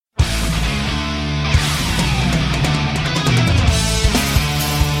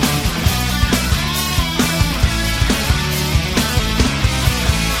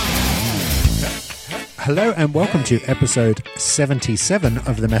Hello and welcome to episode 77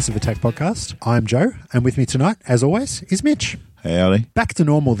 of the Massive Attack podcast. I'm Joe, and with me tonight, as always, is Mitch. Howdy. Back to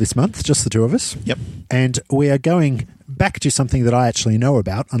normal this month, just the two of us. Yep. And we are going back to something that I actually know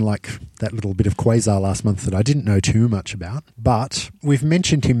about, unlike that little bit of Quasar last month that I didn't know too much about. But we've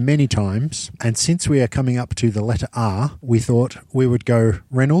mentioned him many times, and since we are coming up to the letter R, we thought we would go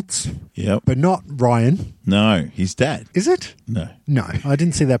Reynolds. Yep. But not Ryan. No, his dad. Is it? No. No, I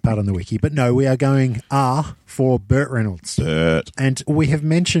didn't see that part on the wiki. But no, we are going R for Burt Reynolds. Burt. And we have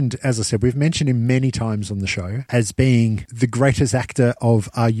mentioned, as I said, we've mentioned him many times on the show as being the greatest actor of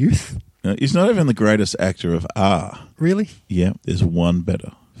our youth. No, he's not even the greatest actor of R. Really? Yeah, there's one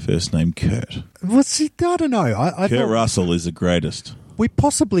better. First name Kurt. Well, see, I don't know. I Kurt thought Russell is the greatest. we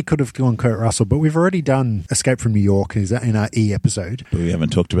possibly could have gone Kurt Russell, but we've already done Escape from New York in our E episode. But we haven't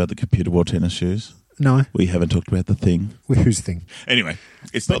talked about the computer wore tennis shoes. No. We haven't talked about the Thing. Whose Thing? Anyway,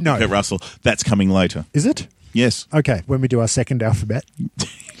 it's But not no. Kurt Russell. That's coming later. Is it? Yes. Okay, when we do our second alphabet,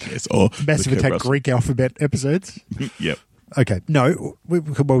 Yes. Or Massive the Kurt Attack Russell. Greek alphabet episodes. Yep. Okay, no,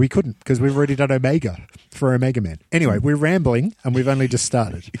 we couldn't because we've already done Omega for Omega Man. Anyway, we're rambling and we've only just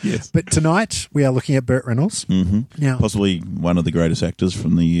started. Yes. But tonight we are looking at Burt Reynolds. Mm-hmm. Now, Possibly one of the greatest actors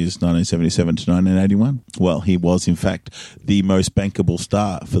from the years 1977 to 1981. Well, he was, in fact, the most bankable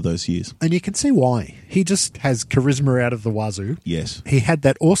star for those years. and you can see why. He just has charisma out of the wazoo. Yes. He had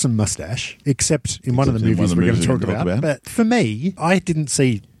that awesome mustache, except in one of the movies we're going to talk about. But for me, I didn't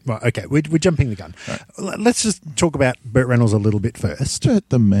see... Well, okay, we're jumping the gun. Right. Let's just talk about Burt Reynolds a little bit first. Burt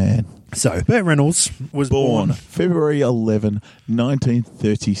the man. So, Burt Reynolds was Born February 11,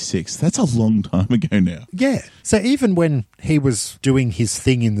 1936. That's a long time ago now. Yeah. So even when he was doing his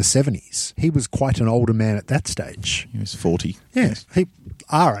thing in the 70s, he was quite an older man at that stage. He was 40. Yeah. He,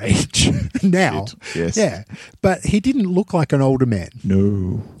 our age now. Yes. Yeah. But he didn't look like an older man.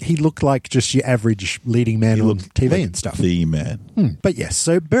 No. He looked like just your average leading man He on looked TV like and stuff. The man. But yes,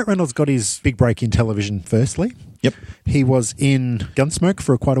 so Burt Reynolds got his big break in television firstly. Yep. He was in Gunsmoke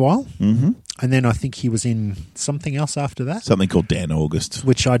for quite a while. Mm-hmm. And then I think he was in something else after that, Something called Dan August.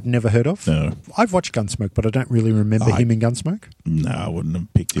 which I'd never heard of. No. I've watched Gunsmoke, but I don't really remember him in Gunsmoke. No, I wouldn't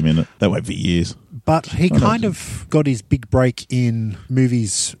have picked him in it. They went for years. But he I know. kind of got his big break in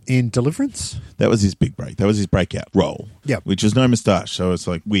movies in Deliverance. That was his big break. That was his breakout role. Yep. Which is no moustache, so it's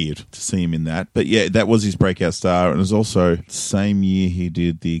like weird to see him in that. But yeah, that was his breakout star. And it was also the same year he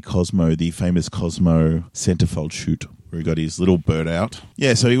did the famous Cosmo centerfold shoot, where he got his little bird out.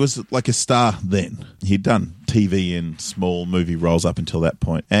 Yeah, so he was like a star then. He'd done TV and small movie roles up until that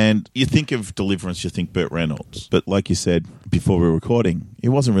point. And you think of Deliverance, you think Burt Reynolds. But like you said before we were recording, it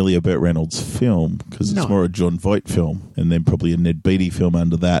wasn't really a Burt Reynolds film because it's No. more a John Voight film and then probably a Ned Beatty film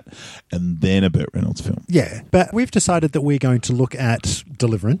under that and then a Burt Reynolds film. Yeah, but we've decided that we're going to look at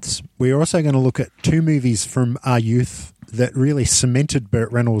Deliverance. We're also going to look at two movies from our youth that really cemented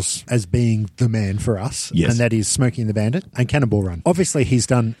Burt Reynolds as being the man for us, Yes. and that is Smokey and the Bandit and Cannonball Run. Obviously, he's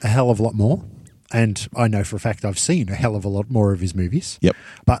done a hell of a lot more, and I know for a fact I've seen a hell of a lot more of his movies. Yep.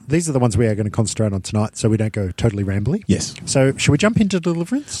 But these are the ones we are going to concentrate on tonight so we don't go totally rambly. Yes. So, should we jump into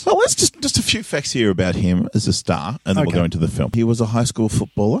Deliverance? Well, let's just a few facts here about him as a star, and then Okay. we'll go into the film. He was a high school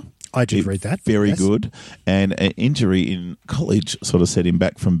footballer. I did read that. Very Yes. good. And an injury in college sort of set him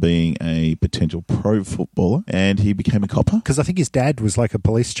back from being a potential pro footballer, and he became a copper. Because I think his dad was like a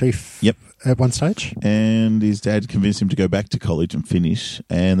police chief Yep. at one stage. And his dad convinced him to go back to college and finish,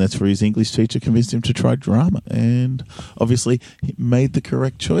 and that's where his English teacher convinced him to try drama. And obviously, he made the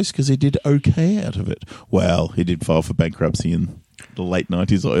correct choice because he did okay out of it. Well, he did file for bankruptcy in the late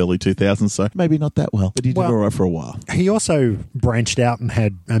 90s or early 2000s, so maybe not that well, but he did all right for a while. He also branched out and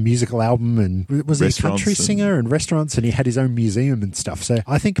had a musical album and was he a Restaurants country and- singer and restaurants, and he had his own museum and stuff. So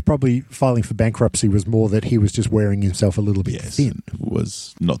I think probably filing for bankruptcy was more that he was just wearing himself a little bit Yes, thin.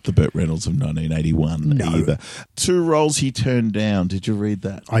 was not the Burt Reynolds of 1981 No. either. Two roles he turned down. Did you read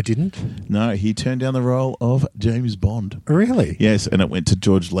that? I didn't. No, he turned down the role of James Bond. Really? Yes, and it went to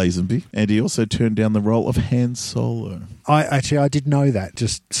George Lazenby. And he also turned down the role of Han Solo. I did know that.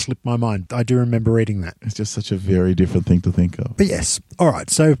 Just slipped my mind. I do remember reading that. It's just such a very different thing to think of. But yes. All right.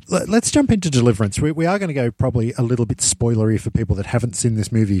 So let's jump into Deliverance. We are going to go probably a little bit spoilery for people that haven't seen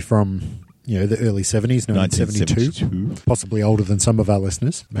this movie from, the early 70s, 1972. 1972. Possibly older than some of our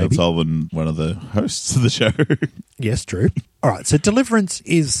listeners, maybe. That's older than one of the hosts of the show. Yes, true. All right, so Deliverance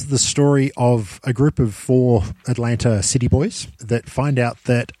is the story of a group of 4 Atlanta city boys that find out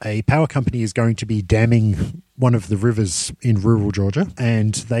that a power company is going to be damming one of the rivers in rural Georgia,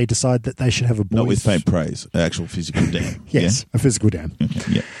 and they decide that they should have a boys... Not with faint praise, an actual physical dam. Yes, a physical dam.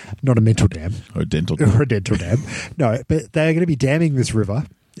 Yeah. Not a mental dam. Or a dental dam. Or a dental dam. No, but they're going to be damming this river,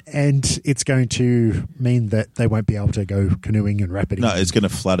 and it's going to mean that they won't be able to go canoeing and rapiding. No, it's going to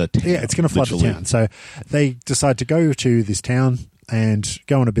flood a town. Yeah, it's going to flood the town. So they decide to go to this town and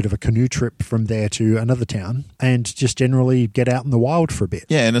go on a bit of a canoe trip from there to another town and just generally get out in the wild for a bit.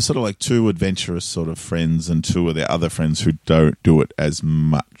 Yeah, and it's sort of like two adventurous sort of friends and two of their other friends who don't do it as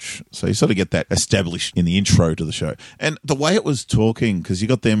much. So you sort of get that established in the intro to the show. And the way it was talking, because you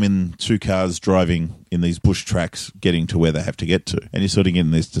got them in two cars driving in these bush tracks getting to where they have to get to. And you're sort of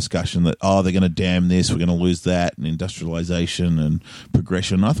getting this discussion that, they're going to dam this, we're going to lose that, and industrialization and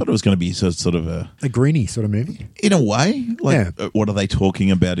progression. I thought it was going to be sort of a greenie sort of movie. In a way. What are they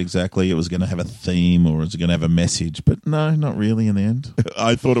talking about exactly? It was going to have a theme or was it going to have a message? But no, not really in the end.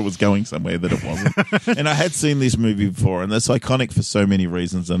 I thought it was going somewhere that it wasn't. And I had seen this movie before, and that's iconic for so many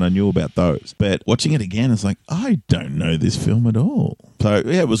reasons, and I knew about those. But watching it again, it's like, I don't know this film at all. So,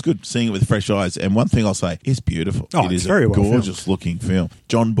 yeah, it was good seeing it with fresh eyes. And one thing I'll say, it's beautiful. It is very a well gorgeous looking film.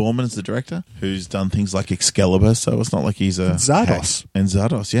 John Boorman's the director, who's done things like Excalibur, so it's not like he's a Zardos. hack. And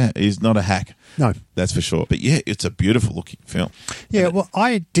Zardos, yeah. He's not a hack. No. That's for sure. But, yeah, it's a beautiful looking film. Yeah, well,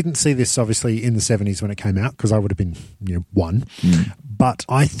 I didn't see this, obviously, in the 70s when it came out, because I would have been, one. But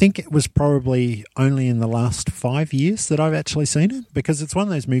I think it was probably only in the last 5 years that I've actually seen it, because it's one of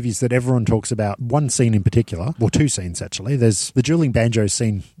those movies that everyone talks about. One scene in particular, or two scenes actually. There's the dueling banjo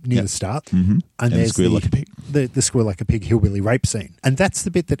scene near the start, and there's Squeal Like a Pig. The Squeal Like a Pig hillbilly rape scene. And that's the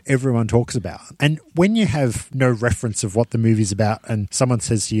bit that everyone talks about. And when you have no reference of what the movie's about and someone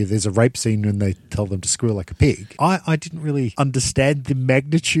says to you there's a rape scene and they tell them to squeal like a pig, I didn't really understand the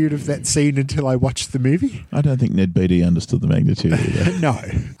magnitude of that scene until I watched the movie. I don't think Ned Beatty understood the magnitude either. No.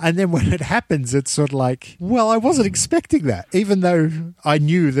 And then when it happens, it's sort of like, well, I wasn't expecting that, even though I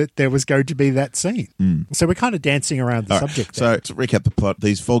knew that there was going to be that scene. So we're kind of dancing around the subject there. So to recap the plot,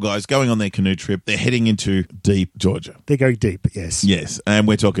 these four guys going on their canoe trip, they're heading into deep Georgia. They're going deep, yes. Yes, and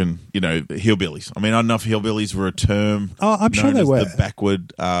we're talking, hillbillies. I mean, I don't know if hillbillies were a term. Oh, I'm sure they were. The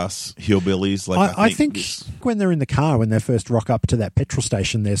backward ass hillbillies. Like I think when they're in the car, when they first rock up to that petrol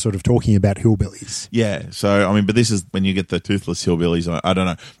station, they're sort of talking about hillbillies. Yeah, so, I mean, but this is when you get the toothless hillbillies. I don't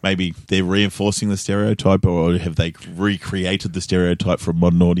know, maybe they're reinforcing the stereotype, or have they recreated the stereotype for a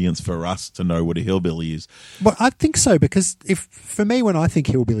modern audience for us to know what a hillbilly is? Well, I think so, because for me, when I think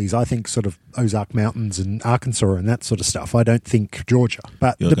hillbillies, I think sort of Ozark Mountains and Arkansas and that sort of stuff. I don't think Georgia.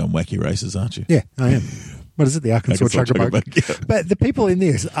 But you're going wacky races, aren't you? Yeah, I am. What is it? The Arkansas Chugga-Bug? Yeah. But the people in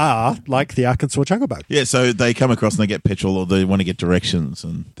this are like the Arkansas Chugga-Bug. Yeah, so they come across and they get petrol, or they want to get directions,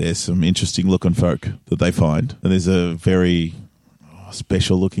 and there's some interesting looking folk that they find. And there's a very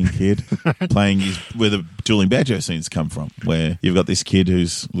special looking kid playing where the dueling banjo scenes come from, where you've got this kid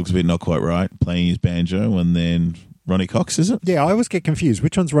who's looks a bit not quite right, playing his banjo, and then Ronnie Cox, is it? Yeah, I always get confused.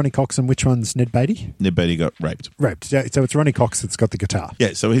 Which one's Ronnie Cox and which one's Ned Beatty? Ned Beatty got raped. So it's Ronnie Cox that's got the guitar.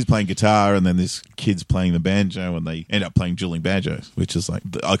 Yeah, so he's playing guitar, and then this kid's playing the banjo, and they end up playing dueling banjos, which is like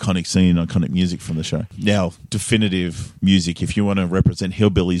the iconic scene, iconic music from the show. Now, definitive music. If you want to represent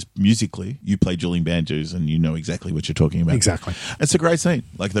hillbillies musically, you play dueling banjos, and you know exactly what you're talking about. Exactly. It's a great scene.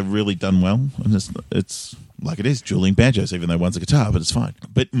 Like, they've really done well, and it's like it is, dueling banjos, even though one's a guitar, but it's fine.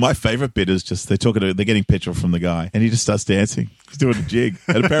 But my favourite bit is just they're getting petrol from the guy, and he just starts dancing. He's doing a jig.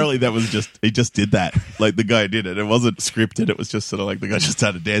 And apparently he just did that. Like, the guy did it. It wasn't scripted. It was just sort of like the guy just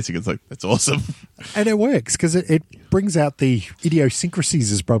started dancing. It's like, that's awesome. And it works, because it brings out the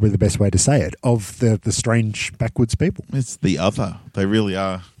idiosyncrasies, is probably the best way to say it, of the strange backwoods people. It's the other. They really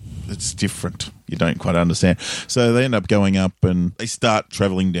are. It's different. You don't quite understand. So they end up going up and they start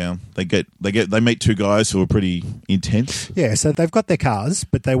traveling down. They meet two guys who are pretty intense. Yeah, so they've got their cars,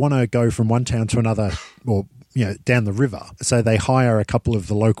 but they want to go from one town to another, or down the river. So they hire a couple of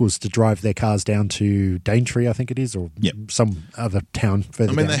the locals to drive their cars down to Daintree, I think it is, or some other town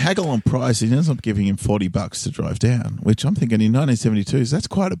further down. They haggle on price. He ends up giving him $40 to drive down, which I'm thinking in 1972, that's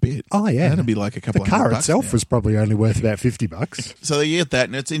quite a bit. Oh, yeah. That'd be like a couple of $100. The car itself was probably only worth about $50. So they get that,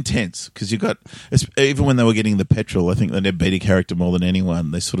 and it's intense, because you've got, even when they were getting the petrol, I think the Ned Beatty character more than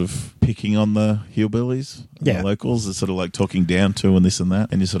anyone, they're sort of picking on the hillbillies, the locals. They're sort of like talking down to and this and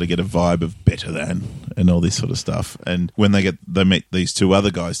that, and you sort of get a vibe of better than and all this sort of stuff. And when they meet these two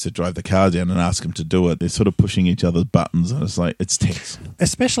other guys to drive the car down and ask them to do it, they're sort of pushing each other's buttons, and it's like, it's tense.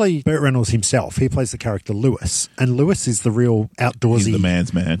 Especially Burt Reynolds himself. He plays the character Lewis, and Lewis is the real outdoorsy. He's the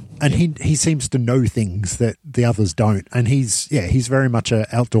man's man. And he seems to know things that the others don't. And he's very much an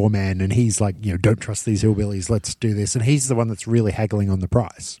outdoor man, and he's like, don't trust these hillbillies, let's do this. And he's the one that's really haggling on the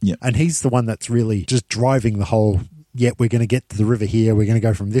price. Yeah. And he's the one that's really just driving the whole yeah, we're going to get to the river here. We're going to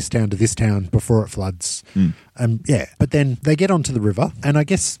go from this town to this town before it floods. Yeah, but then they get onto the river, and I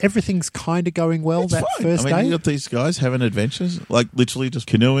guess everything's kind of going well It's that fine. first day. You got these guys having adventures, like literally just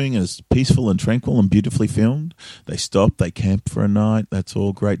canoeing, and it's peaceful and tranquil and beautifully filmed. They stop, they camp for a night. That's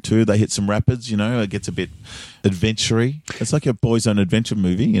all great too. They hit some rapids, it gets a bit adventure-y. It's like a boys' own adventure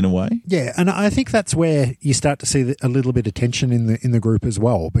movie in a way. Yeah, and I think that's where you start to see a little bit of tension in the group as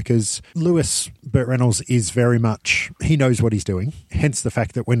well, because Burt Reynolds is very much, he knows what he's doing, hence the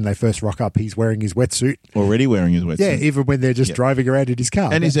fact that when they first rock up, he's wearing his wetsuit. Already wearing his wetsuit. Yeah, even when they're just driving around in his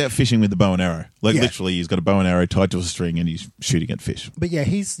car. And he's out fishing with the bow and arrow. Literally, he's got a bow and arrow tied to a string and he's shooting at fish. But yeah,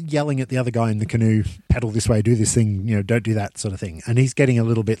 he's yelling at the other guy in the canoe, paddle this way, do this thing, don't do that sort of thing. And he's getting a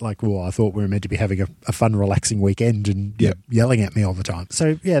little bit like, well, I thought we were meant to be having a fun, relaxing weekend and yelling at me all the time.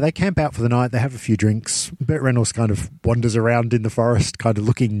 So yeah, they camp out for the night, they have a few drinks. Burt Reynolds kind of wanders around in the forest, kind of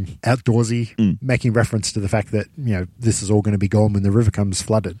looking outdoorsy, making reference to the fact that, this is all going to be gone when the river comes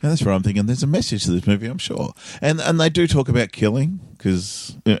flooded. And that's where I'm thinking there's a message to this movie, I'm sure. And they do talk about killing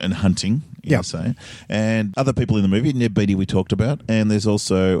and hunting, say. And other people in the movie, Ned Beatty we talked about, and there's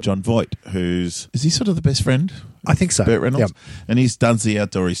also John Voight, is he sort of the best friend? I think so. Burt Reynolds? Yep. And he's done the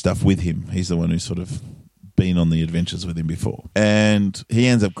outdoorsy stuff with him. He's the one who's sort of been on the adventures with him before. And he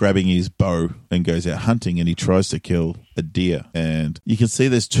ends up grabbing his bow and goes out hunting, and he tries to kill a deer. And you can see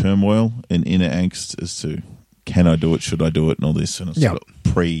there's turmoil and inner angst as to, can I do it? Should I do it? And all this. And it's sort of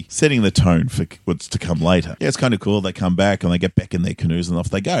setting the tone for what's to come later. Yeah, it's kind of cool. They come back and they get back in their canoes and off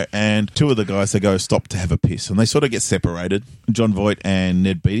they go. And two of the guys, they go stop to have a piss. And they sort of get separated. John Voight and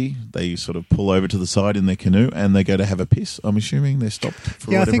Ned Beatty, they sort of pull over to the side in their canoe and they go to have a piss. I'm assuming they're stopped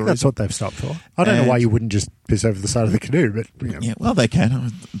for whatever I think that's reason. what they've stopped for. I don't know why you wouldn't just piss over the side of the canoe, but... Yeah, well, they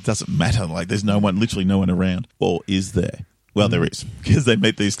can. It doesn't matter. Like, there's literally no one around. Or is there? Well, there is, because they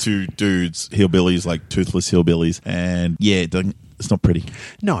meet these two dudes, hillbillies, like toothless hillbillies, and it's not pretty.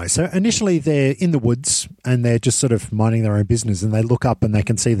 No, so initially they're in the woods and they're just sort of minding their own business, and they look up and they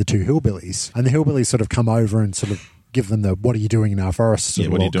can see the two hillbillies, and the hillbillies sort of come over and sort of give them the, what are you doing in our forest? Yeah,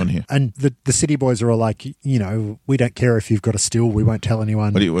 what are you doing here? And the city boys are all like, we don't care if you've got a still, we won't tell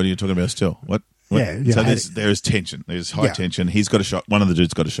anyone. What are you talking about still? What? Yeah, so there's tension. There's high tension. He's got a shot. One of the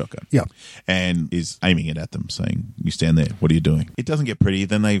dudes got a shotgun. Yeah. And is aiming it at them, saying, you stand there. What are you doing? It doesn't get pretty.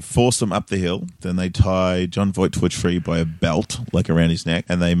 Then they force them up the hill. Then they tie John Voight to a tree by a belt, like around his neck.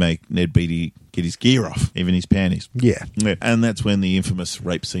 And they make Ned Beatty get his gear off, even his panties. Yeah. And that's when the infamous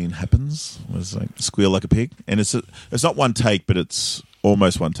rape scene happens. It was like squeal like a pig. And it's not one take, but it's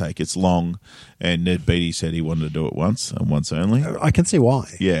almost one take. It's long, and Ned Beatty said he wanted to do it once and once only. I can see why.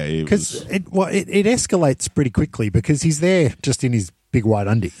 Yeah, because it escalates pretty quickly, because he's there just in his big white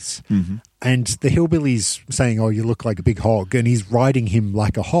undies, and the hillbilly's saying, "Oh, you look like a big hog," and he's riding him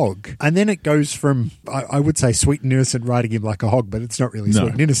like a hog. And then it goes from, I would say, sweet and innocent riding him like a hog, but it's not really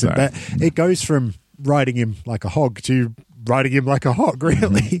sweet and innocent. But it goes from riding him like a hog to riding him like a hog,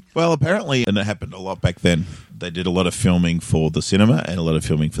 really. Well, apparently, and it happened a lot back then, they did a lot of filming for the cinema and a lot of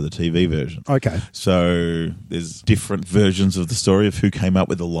filming for the TV version. Okay. So there's different versions of the story of who came up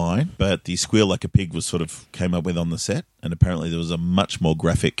with the line, but the squeal like a pig was sort of came up with on the set, and apparently there was a much more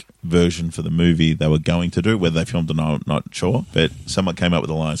graphic version for the movie they were going to do. Whether they filmed it or not, I'm not sure, but someone came up with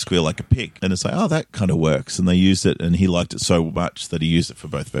the line squeal like a pig, and it's like, oh, that kind of works, and they used it, and he liked it so much that he used it for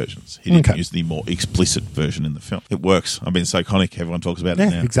both versions. He didn't use the more explicit version in the film. It works. I mean, it's iconic. Everyone talks about it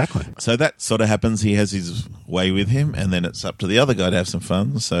now. Exactly. So that sort of happens. He has his way with him, and then it's up to the other guy to have some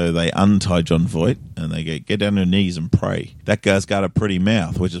fun. So they untie John Voight and they get down on their knees and pray. That guy's got a pretty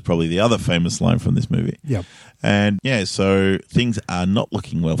mouth, which is probably the other famous line from this movie. Yep. And so things are not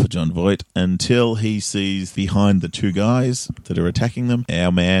looking well for John Voight until he sees behind the two guys that are attacking them,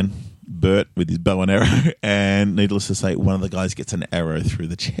 our man Burt with his bow and arrow, and needless to say, one of the guys gets an arrow through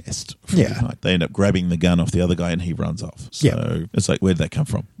the chest. They end up grabbing the gun off the other guy and he runs off. So it's like, where did that come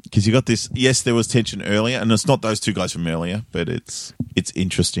from? Because you got this, yes, there was tension earlier, and it's not those two guys from earlier, but it's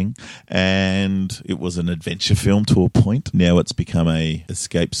interesting. And it was an adventure film to a point. Now it's become a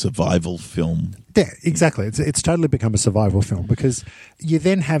escape survival film. Yeah, exactly. It's totally become a survival film, because you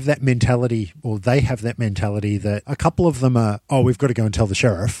then have that mentality, or they have that mentality, that a couple of them are, oh, we've got to go and tell the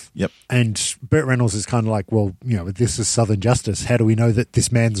sheriff. Yep. And Burt Reynolds is kind of like, well, this is Southern justice. How do we know that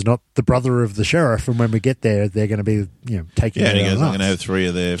this man's not the brother of the sheriff? And when we get there, they're going to be, taking. Yeah, and he it goes, on I'm going to have 3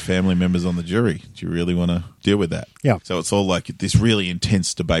 of their their family members on the jury. Do you really want to deal with that? Yeah. So it's all like this really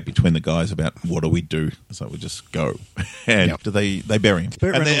intense debate between the guys about what do we do? So we just go. And do they bury him.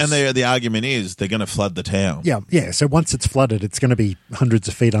 And the argument is they're going to flood the town. Yeah. So once it's flooded, it's going to be hundreds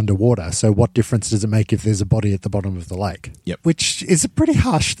of feet underwater. So what difference does it make if there's a body at the bottom of the lake? Yep. Which is a pretty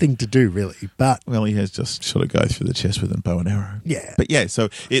harsh thing to do, really. But well, he has just sort of go through the chest with a bow and arrow. Yeah. But yeah, so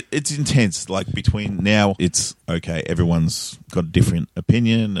it's intense. Like between now, it's okay. Everyone's got a different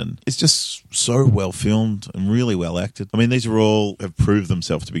opinion, and it's just so well filmed and really well acted. I mean, these are all have proved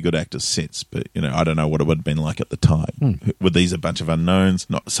themselves to be good actors since, but I don't know what it would have been like at the time. Were these a bunch of unknowns?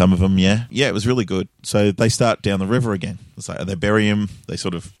 Not some of them, yeah. Yeah, it was really good. So they start down the river again. It's like, they bury him. They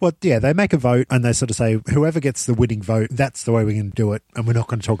sort of... Well, yeah, they make a vote and they sort of say, whoever gets the winning vote, that's the way we're going to do it, and we're not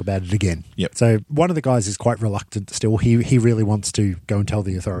going to talk about it again. Yep. So one of the guys is quite reluctant still. He really wants to go and tell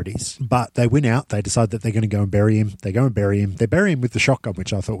the authorities. But they win out. They decide that they're going to go and bury him. They go and bury him. They bury him with the shotgun,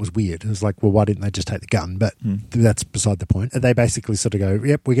 which I thought was weird. It was like, well, why didn't they just take the gun? But that's beside the point. They basically sort of go,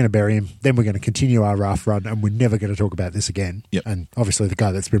 yep, we're going to bury him. Then we're going to continue our raft run, and we're never going to talk about this again. Yep. And obviously the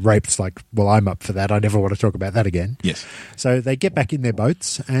guy that's been raped is like, well, I'm up for that. I never want to talk about that again. Yes. So they get back in their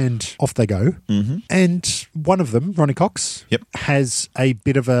boats and off they go. And one of them, Ronnie Cox, has a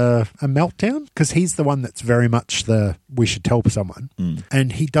bit of a meltdown because he's the one that's very much the we should tell someone.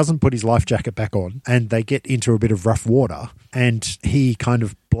 And he doesn't put his life jacket back on, and they get into a bit of rough water, and he kind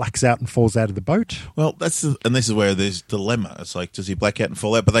of blacks out and falls out of the boat. Well, this is where there's dilemma. It's like, does he black out and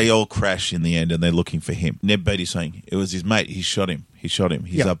fall out? But they all crash in the end, and they're looking for him. Ned Beatty's saying it was his mate. He shot him.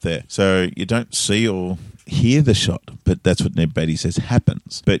 He's up there. So you don't see or hear the shot, but that's what Ned Beatty says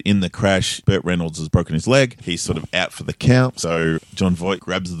happens. But in the crash, Burt Reynolds has broken his leg. He's sort of out for the count. So John Voight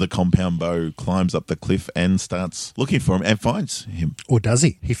grabs the compound bow, climbs up the cliff, and starts looking for him and finds him. Or does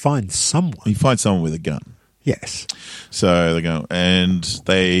he? He finds someone. He finds someone with a gun. Yes. So they go, and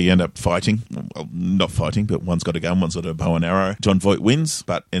they end up fighting. Well, not fighting, but one's got a gun, one's got a bow and arrow. John Voight wins,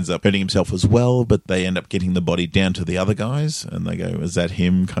 but ends up hurting himself as well. But they end up getting the body down to the other guys, and they go, is that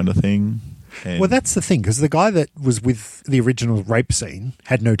him kind of thing? And well, that's the thing, because the guy that was with the original rape scene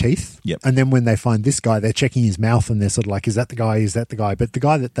had no teeth. Yep. And then when they find this guy, they're checking his mouth and they're sort of like, is that the guy? Is that the guy? But the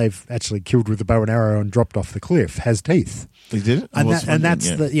guy that they've actually killed with the bow and arrow and dropped off the cliff has teeth. He did it? And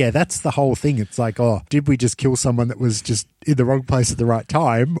that's the whole thing. It's like, oh, did we just kill someone that was just in the wrong place at the right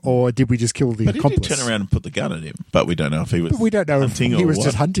time, or did we just kill the accomplice? But he did turn around and put the gun at him. But we don't know if he was we don't know if he was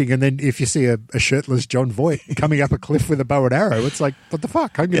just hunting, and then if you see a shirtless John Voight coming up a cliff with a bow and arrow, it's like, what the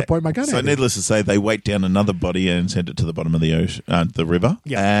fuck? I'm going to point my gun at him. So needless to say, they weight down another body and send it to the bottom of the ocean, the river,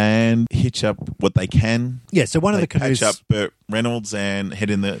 and hitch up what they can. Yeah, so one of the canoes... patch up Burt Reynolds and head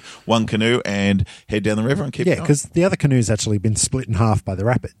in the one canoe and head down the river and keep going. Yeah, because the other canoe's actually been split in half by the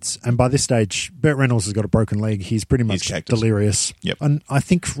rapids. And by this stage, Burt Reynolds has got a broken leg. He's pretty much delirious. Yep. And I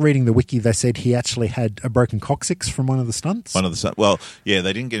think reading the wiki, they said he actually had a broken coccyx from one of the stunts. Well, yeah,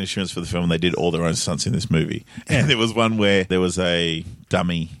 they didn't get insurance for the film. They did all their own stunts in this movie. Yeah. And there was one where there was a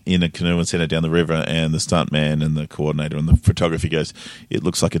dummy in a canoe and sent it down the river, and the stuntman and the coordinator and the photography goes, it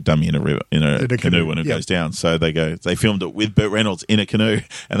looks like a dummy in a canoe when it goes down. So they filmed it with Burt Reynolds in a canoe,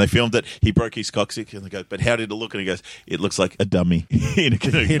 and they filmed it. He broke his coccyx, and they go, but how did it look? And he goes, it looks like a dummy in a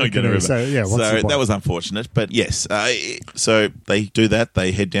canoe going down the river. So that was unfortunate, but yes. So they do that.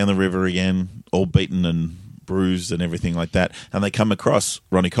 They head down the river again, all beaten and bruised and everything like that, and they come across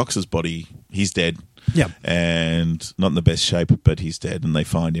Ronnie Cox's body. He's dead. Yeah. And not in the best shape, but he's dead, and they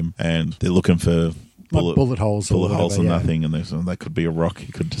find him, and they're looking for bullet holes or nothing, and that could be a rock.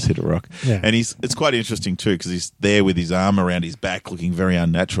 He could just hit a rock. Yeah. And it's quite interesting too, because he's there with his arm around his back looking very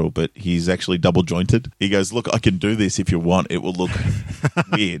unnatural, but he's actually double jointed. He goes, look, I can do this if you want. It will look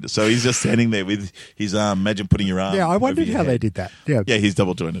weird. So he's just standing there with his arm. Imagine putting your arm. Yeah, I wondered how they did that. Yeah, he's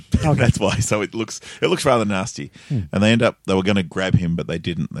double jointed. Okay. That's why. So it looks rather nasty. And they were going to grab him, but they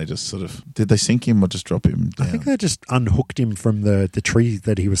didn't. They just sort of, did they sink him or just drop him down? I think they just unhooked him from the tree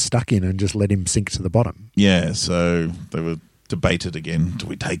that he was stuck in and just let him sink to the bottom. Yeah, so they were debated again, do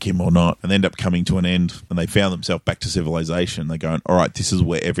we take him or not? And they end up coming to an end, and they found themselves back to civilization. They're going, all right, this is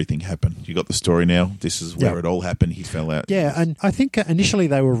where everything happened. You got the story now. This is where it all happened. He fell out. Yeah, and I think initially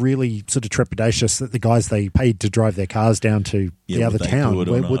they were really sort of trepidatious that the guys they paid to drive their cars down to the other town,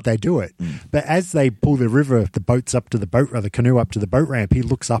 would they do it? But as they pull the boats up to the canoe up to the boat ramp, he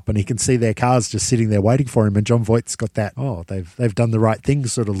looks up and he can see their cars just sitting there waiting for him, and John Voight's got that, they've done the right thing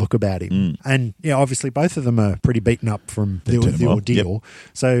sort of look about him. And yeah, obviously both of them are pretty beaten up from the ordeal. Yep.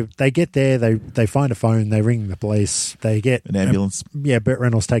 So they get there, they find a phone, they ring the police, they get an ambulance. Burt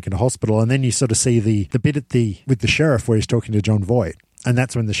Reynolds taken to hospital, and then you sort of see the bit with the sheriff where he's talking to John Voight. And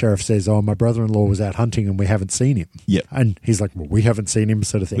that's when the sheriff says, "Oh, my brother-in-law was out hunting and we haven't seen him." Yep. And he's like, "Well, we haven't seen him,"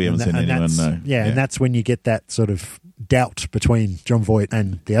 sort of thing. We haven't seen anyone, no. Yeah, and that's when you get that sort of doubt between John Voight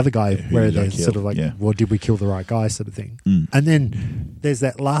and the other guy, where they're sort of like, well, did we kill the right guy, sort of thing. And then there's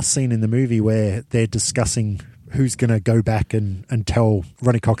that last scene in the movie where they're discussing who's going to go back and tell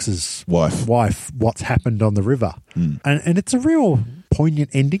Ronnie Cox's wife what's happened on the river. And it's a real poignant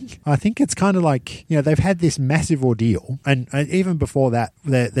ending. I think it's kind of like, they've had this massive ordeal, and even before that,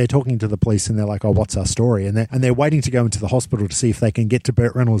 they're talking to the police and they're like, "Oh, what's our story?" And they're waiting to go into the hospital to see if they can get to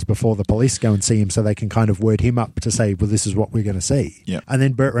Burt Reynolds before the police go and see him, so they can kind of word him up to say, "Well, this is what we're going to see." Yep. And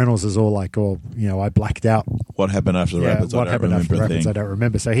then Burt Reynolds is all like, "Oh, I blacked out. What happened after the rapids? What happened after the rapids? I don't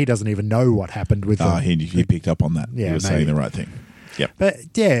remember." So he doesn't even know what happened with them. He picked up on that. Yeah, he was saying the right thing. Yep. But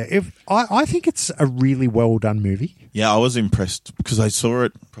I think it's a really well done movie. Yeah, I was impressed because I saw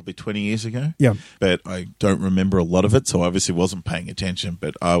it probably 20 years ago. Yeah. But I don't remember a lot of it, so I obviously wasn't paying attention.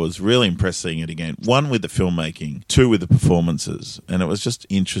 But I was really impressed seeing it again. One, with the filmmaking, two, with the performances. And it was just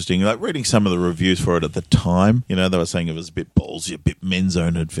interesting. Like reading some of the reviews for it at the time, they were saying it was a bit ballsy, a bit men's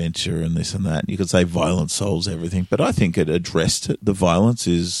own adventure and this and that. You could say violence solves everything. But I think it addressed it. The violence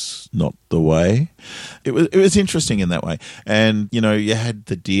is not the way. It was interesting in that way. And, you had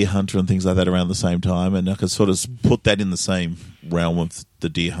the Deer Hunter and things like that around the same time. And I could sort of put that in the same realm of the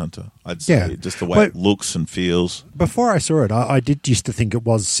Deer Hunter, I'd say. Just the way it looks and feels. Before I saw it, I did used to think it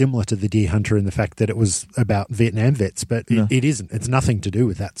was similar to the Deer Hunter in the fact that it was about Vietnam vets, but it isn't. It's nothing to do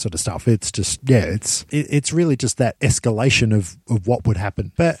with that sort of stuff. It's just, it's really just that escalation of what would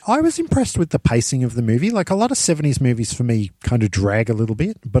happen. But I was impressed with the pacing of the movie. Like a lot of 70s movies for me kind of drag a little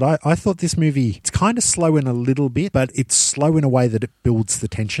bit, but I thought this movie, it's kind of slow in a little bit, but it's slow in a way that it builds the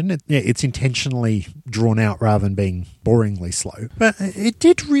tension. It's intentionally drawn out rather than being boringly slow. But it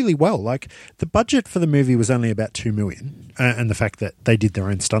did really well. Like the budget for the movie was only about $2 million, and the fact that they did their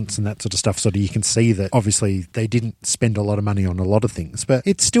own stunts and that sort of stuff, so that you can see that obviously they didn't spend a lot of money on a lot of things, but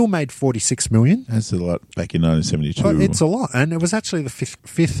it still made $46 million. That's a lot back in 1972. Well, it's a lot, and it was actually the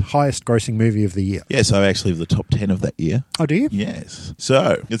fifth highest grossing movie of the year. Yes, I actually have the top 10 of that year. Oh, do you? Yes.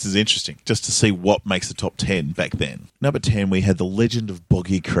 So this is interesting, just to see what makes the top 10 back then. Number 10, we had The Legend of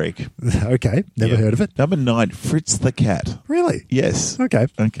Boggy Creek. Okay, never heard of it. Number 9, Fritz the Cat. Really? Yes. Okay.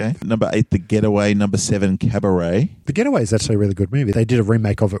 Number 8, The Getaway. Number 7, Cabaret. The Getaway is actually a really good movie. They did a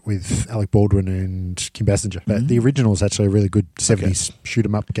remake of it with Alec Baldwin and Kim Basinger, but the original is actually a really good 70s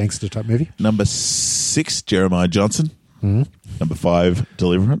shoot-'em-up gangster type movie. Number 6, Jeremiah Johnson. Number 5,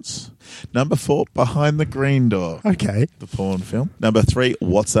 Deliverance. Number 4, Behind the Green Door. Okay. The porn film. Number 3,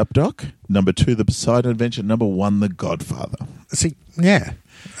 What's Up, Doc? Number 2, The Poseidon Adventure. Number 1, The Godfather. See,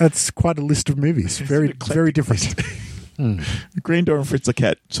 that's quite a list of movies. Very different. Green Door and Fritz the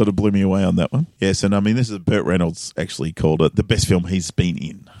Cat sort of blew me away on that one. Yes, and I mean, this is Burt Reynolds actually called it the best film he's been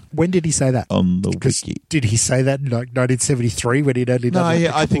in. When did he say that? On the wiki. Did he say that in like 1973 when he'd only done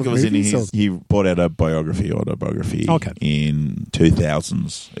I think it was in his... He brought out a autobiography in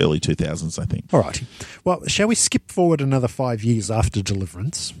 2000s, early 2000s, I think. All right. Well, shall we skip forward another 5 years after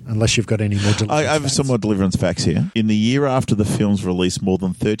Deliverance, unless you've got any more Deliverance I have facts? some more Deliverance facts here. In the year after the film's release, more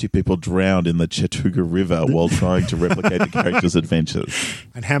than 30 people drowned in the Chattooga River while trying to replicate the characters' adventures.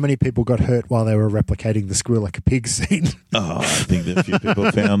 And how many people got hurt while they were replicating the Squeal Like a Pig scene? I think that a few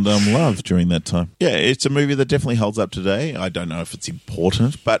people found love during that time. Yeah, it's a movie that definitely holds up today. I don't know if it's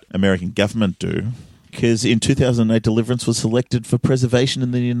important, but American government do. Because in 2008, Deliverance was selected for preservation in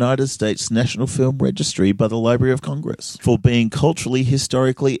the United States National Film Registry by the Library of Congress for being culturally,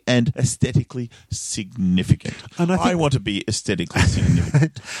 historically, and aesthetically significant. And I want to be aesthetically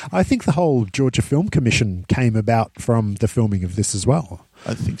significant. I think the whole Georgia Film Commission came about from the filming of this as well.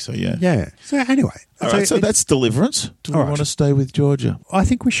 I think so, yeah. Yeah. So anyway. All right, so that's Deliverance. Do we want to stay with Georgia? I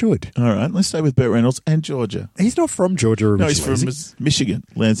think we should. All right, let's stay with Burt Reynolds and Georgia. He's not from Georgia originally. No, he's from Michigan,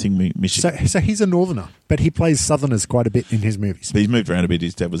 Lansing, Michigan. So he's a northerner, but he plays southerners quite a bit in his movies. But he's moved around a bit.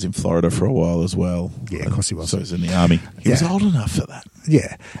 His dad was in Florida for a while as well. Yeah, of course he was. So he's in the army. He was old enough for that.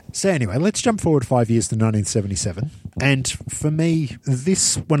 Yeah. So anyway, let's jump forward 5 years to 1977. And for me,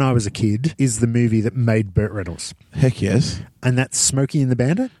 this, when I was a kid, is the movie that made Burt Reynolds. Heck yes. And that's Smokey and the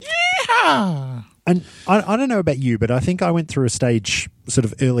Bandit. Yeah! And I don't know about you, but I think I went through a stage sort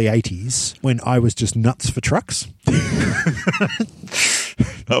of early 80s when I was just nuts for trucks.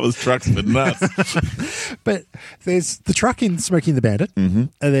 That was trucks for nuts. But there's the truck in Smokey and the Bandit. Mm-hmm.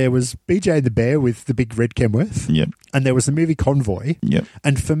 And there was BJ and the Bear with the big red Kenworth. Yep. And there was the movie Convoy. Yep.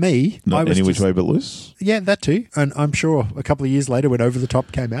 And for me, Not I was Any Which Way But Loose? Yeah, that too. And I'm sure a couple of years later when Over the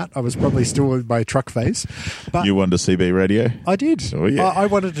Top came out, I was probably still in my truck phase. But You wanted to CB radio? I did. Oh, yeah. I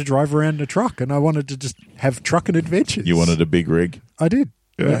wanted to drive around in a truck and I wanted to just have trucking adventures. You wanted a big rig? I did.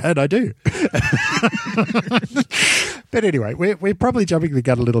 Yeah. And I do. But anyway, we're probably jumping the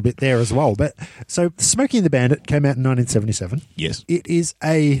gun a little bit there as well. But so Smokey and the Bandit came out in 1977. Yes. It is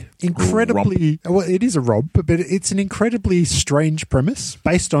a incredibly, well, it is a romp, but it's an incredibly strange premise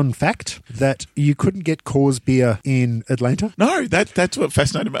based on fact that you couldn't get Coors beer in Atlanta. No, that's what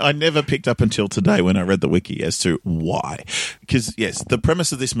fascinated me. I never picked up until today when I read the wiki as to why. Because, yes, the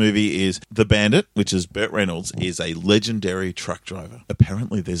premise of this movie is the Bandit, which is Burt Reynolds, is a legendary truck driver.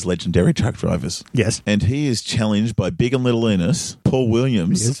 Apparently there's legendary truck drivers. Yes. And he is challenged by Big and Little Enos, Paul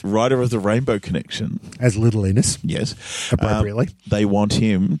Williams, Yes. writer of the Rainbow Connection. As Little Enos. Yes. Appropriately. They want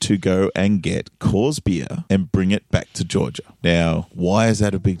him to go and get Coors beer and bring it back to Georgia. Now, why is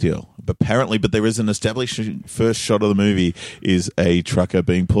that a big deal? Apparently, but there is an establishing first shot of the movie is a trucker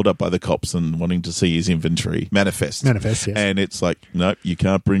being pulled up by the cops and wanting to see his inventory manifest. Manifest, yes. And it's like, nope, you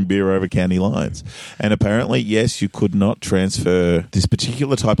can't bring beer over county lines. And apparently, yes, you could not transfer this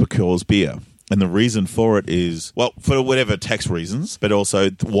particular type of Coors beer. And the reason for it is, well, for whatever tax reasons, but also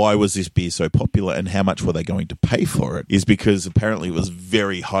why was this beer so popular and how much were they going to pay for it, is because apparently it was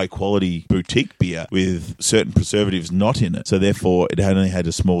very high quality boutique beer with certain preservatives not in it. So therefore it only had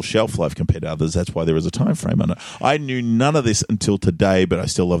a small shelf life compared to others. That's why there was a time frame on it. I knew none of this until today, but I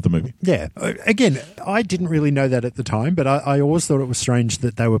still love the movie. Yeah. Again, I didn't really know that at the time, but I always thought it was strange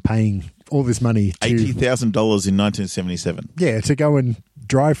that they were paying all this money to $80,000 in 1977. Yeah, to go and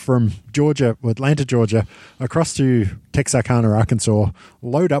drive from Georgia, Atlanta, Georgia, across to Texarkana, Arkansas,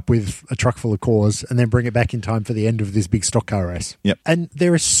 load up with a truck full of Coors, and then bring it back in time for the end of this big stock car race. Yep. And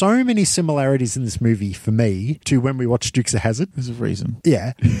there are so many similarities in this movie for me to when we watched Dukes of Hazzard. There's a reason.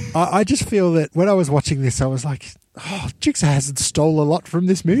 Yeah. I just feel that when I was watching this, I was like, oh, Dukes of Hazzard stole a lot from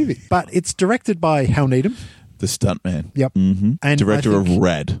this movie. But it's directed by Hal Needham. The Stuntman. Yep. Mm-hmm. And director of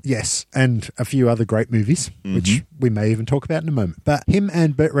Rad. Yes, and a few other great movies, which we may even talk about in a moment. But him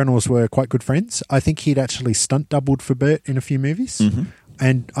and Burt Reynolds were quite good friends. I think he'd actually stunt doubled for Burt in a few movies.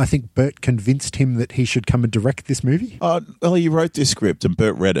 And I think Burt convinced him that he should come and direct this movie. Well, he wrote this script and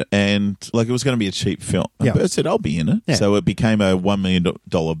Burt read it, and like it was going to be a cheap film. And Yeah. Burt said, "I'll be in it." Yeah. So it became a $1 million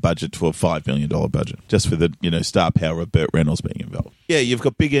budget to a $5 million budget, just for the star power of Burt Reynolds being involved. Yeah, you've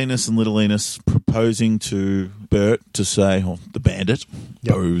got Big Enos and Little Enos proposing to Burt to say, the Bandit,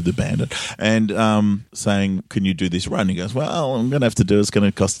 the Bandit, and saying, "Can you do this run?" He goes, "Well, I'm going to have to do. It's going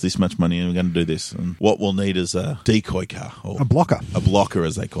to cost this much money, and we're going to do this. And what we'll need is a decoy car, or A blocker. a blocker,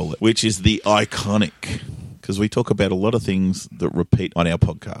 as they call it, which is the iconic." Because we talk about a lot of things that repeat on our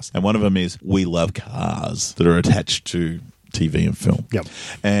podcast. And one of them is we love cars that are attached to TV and film. Yep.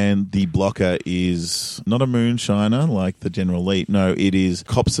 And the blocker is not a moonshiner like the General Lee. No, it is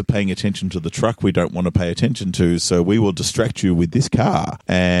cops are paying attention to the truck we don't want to pay attention to, so we will distract you with this car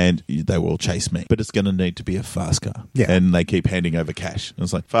and they will chase me. But it's going to need to be a fast car. Yeah. And they keep handing over cash. And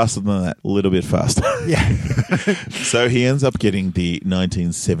it's like, faster than that, a little bit faster. Yeah. So he ends up getting the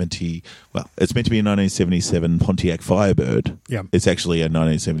 1970, well, it's meant to be a 1977 Pontiac Firebird. Yeah. It's actually a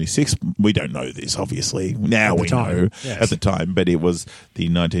 1976. We don't know this, obviously. Now we know yes. at the time, but it was the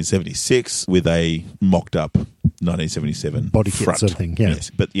 1976 with a mocked up 1977 Body kit front. sort of thing, yeah.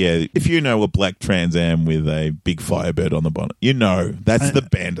 Yes. But yeah, if you know a black Trans Am with a big Firebird on the bonnet, you know that's the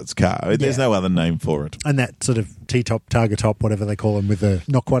Bandit's car. There's no other name for it. And that sort of T-top, targa top, whatever they call them, with a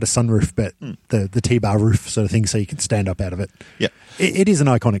not quite a sunroof, but the T-bar roof sort of thing, so you can stand up out of it. Yeah. It is an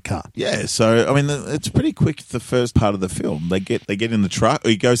iconic car. Yeah, so I mean, it's pretty quick. The first part of the film, they get in the truck.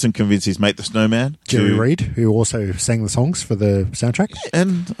 He goes and convinces his mate, the Snowman, Jerry Reed, who also sang the songs for the soundtrack.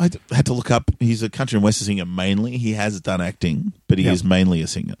 And I had to look up. He's a country and western singer mainly. He has done acting, but he is mainly a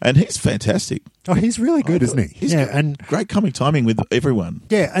singer, and he's fantastic. Oh, he's really good, isn't he? He's got great comic timing with everyone.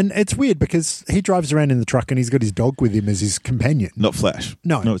 Yeah, and it's weird because he drives around in the truck and he's got his dog with him as his companion. Not Flash.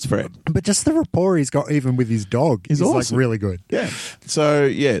 No, it's Fred. But just the rapport he's got even with his dog is awesome. like really good. Yeah. So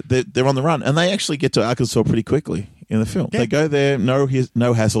yeah, they're on the run, and they actually get to Arkansas pretty quickly. in the film. They go there, no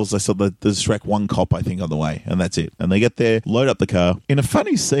hassles. They saw the distract one cop, I think, on the way, and that's it. And they get there, load up the car. In a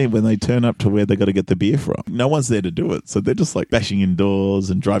funny scene when they turn up to where they got to get the beer from, no one's there to do it. So they're just like bashing indoors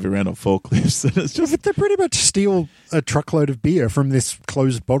and driving around on forklifts. And it's just... But they pretty much steal a truckload of beer from this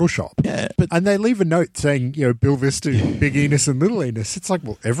closed bottle shop. Yeah. And they leave a note saying, Bill Vista, Big Enos and Little Enos. It's like,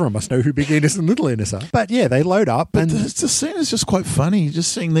 well, everyone must know who Big Enos and Little Enos are. But yeah, they load up. But the scene is just quite funny.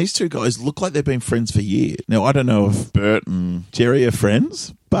 Just seeing these two guys look like they've been friends for years. Now, I don't know if Burt and Jerry are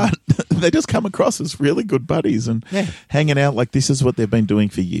friends, but they just come across as really good buddies and hanging out like this is what they've been doing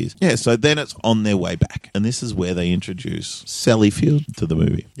for years. Yeah, so then it's on their way back. And this is where they introduce Sally Field to the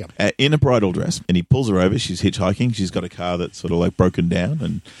movie. Yep. In a bridal dress. And he pulls her over. She's hitchhiking. She's got a car that's sort of like broken down.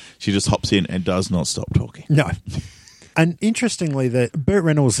 And she just hops in and does not stop talking. No. And interestingly, that Burt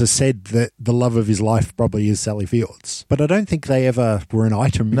Reynolds has said that the love of his life probably is Sally Fields, but I don't think they ever were an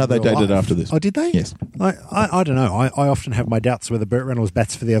item. No, they dated after this. Oh, did they? Yes. I don't know. I often have my doubts whether Burt Reynolds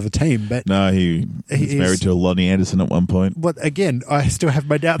bats for the other team, but no, he was married to Lonnie Anderson at one point. But again, I still have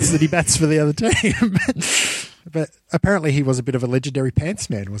my doubts that he bats for the other team. But apparently he was a bit of a legendary pants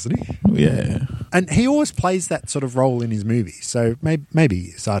man, wasn't he? Yeah. And he always plays that sort of role in his movies, so maybe he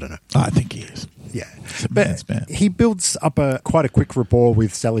is. I don't know. I think he is. Yeah. But he builds up quite a quick rapport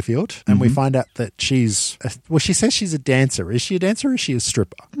with Sally Field, and we find out that she says she's a dancer. Is she a dancer or is she a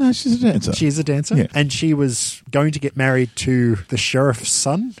stripper? No, she's a dancer. She is a dancer? Yeah. And she was going to get married to the sheriff's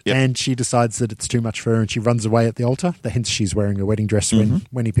son, and she decides that it's too much for her, and she runs away at the altar. Hence, she's wearing a wedding dress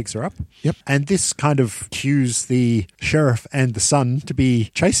when he picks her up. Yep. And this kind of cues the sheriff and the son to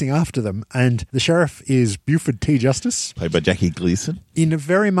be chasing after them, and the sheriff is Buford T. Justice. Played by Jackie Gleason. In a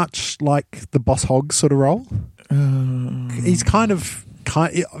very much like the Boss Hogg sort of role. He's kind of,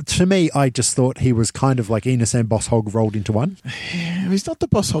 to me, I just thought he was kind of like Enos and Boss Hogg rolled into one. He's not the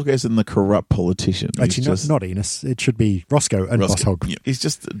Boss Hogg as in the corrupt politician. Actually, not Enos. It should be Roscoe and Boss Hogg. Yeah. He's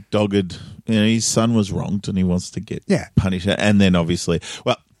just dogged. His son was wronged and he wants to get punished. And then obviously,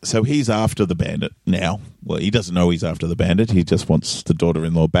 so he's after the bandit now. Well, he doesn't know he's after the bandit. He just wants the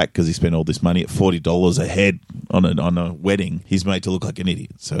daughter-in-law back because he spent all this money at $40 a head on a wedding. He's made to look like an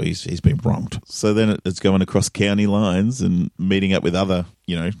idiot, so he's been wronged. So then it's going across county lines and meeting up with other,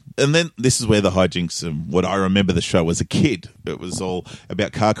 And then this is where the hijinks, what I remember the show as a kid, it was all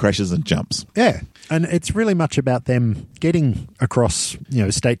about car crashes and jumps. Yeah, and it's really much about them getting across,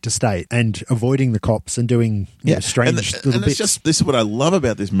 state to state and avoiding the cops and doing strange little bits. This is what I love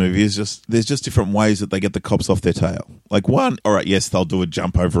about this movie is just there's just different ways that they get the cops off their tail. Like one, all right, yes, they'll do a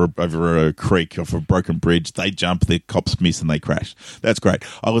jump over a creek off a broken bridge. They jump, the cops miss and they crash. That's great.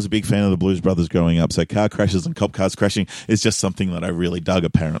 I was a big fan of the Blues Brothers growing up, so car crashes and cop cars crashing is just something that I really dug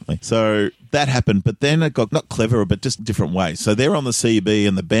apparently. So that happened, but then it got not cleverer, but just different ways. So they're on the CB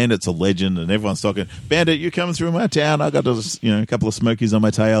and the bandit's a legend and everyone's talking, bandit, you coming through my town? I got a couple of smokies on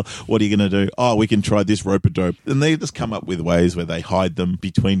my tail. What are you going to do? Oh, we can try this rope-a-dope. And they just come up with ways where they hide them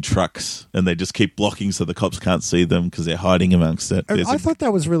between trucks and they just keep blocking so the cops can't see them because they're hiding amongst it. I thought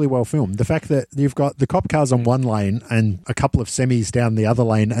that was really well filmed. The fact that you've got the cop cars on one lane and a couple of semis down the other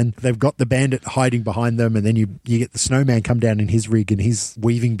lane and they've got the bandit hiding behind them and then you get the snowman come down in his rig and he's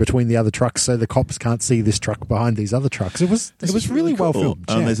weaving between the other trucks so the cops can't see this truck behind these other trucks. It was really well filmed.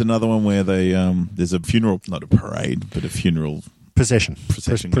 There's another one where they there's a funeral, not a parade, but a funeral procession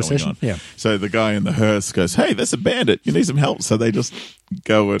going on. Yeah. So the guy in the hearse goes, hey, that's a bandit. You need some help. So they just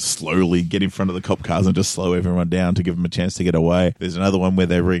go and slowly get in front of the cop cars and just slow everyone down to give them a chance to get away. There's another one where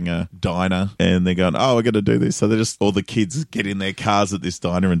they ring a diner and they're going, oh, we're going to do this. So they just, all the kids get in their cars at this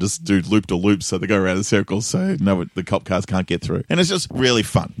diner and just do loop-to-loop. So they go around in circles so the cop cars can't get through. And it's just really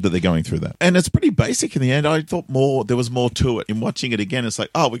fun that they're going through that. And it's pretty basic in the end. I thought there was more to it. In watching it again, it's like,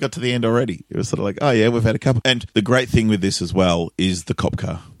 oh, we got to the end already. It was sort of like, oh yeah, we've had a couple. And the great thing with this as well is the cop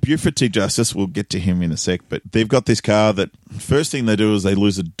car. Buford T. Justice, we'll get to him in a sec, but they've got this car that first thing they do is they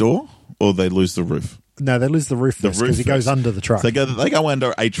lose a door or they lose the roof. No, they lose the roof because he goes under the truck. So they go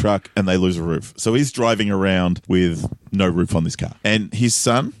under a truck and they lose a roof. So he's driving around with no roof on this car. And his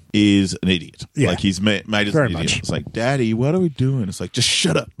son is an idiot. Yeah. Like he's made as an idiot. Much. It's like, Daddy, what are we doing? It's like, just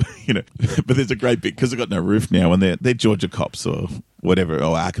shut up. But there's a great bit because they've got no roof now and they're Georgia cops or whatever,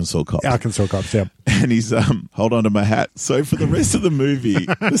 or Arkansas cops. Arkansas cops, yeah. And he's, hold on to my hat. So for the rest of the movie,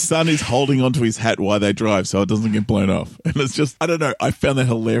 the son is holding onto his hat while they drive so it doesn't get blown off. And it's just, I don't know, I found that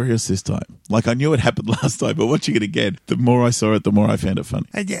hilarious this time. Like I knew it happened last time, but watching it again, the more I saw it, the more I found it funny.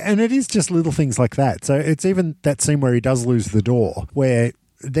 And it is just little things like that. So it's even that scene where he does lose the door, where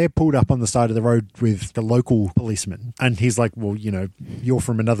they're pulled up on the side of the road with the local policeman. And he's like, well, you're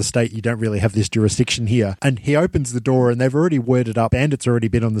from another state. You don't really have this jurisdiction here. And he opens the door and they've already worded up. Bandit's already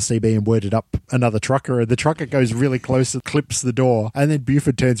been on the CB and worded up another trucker. And the trucker goes really close and clips the door. And then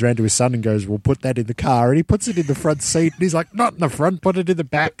Buford turns around to his son and goes, well, put that in the car. And he puts it in the front seat. And he's like, not in the front, put it in the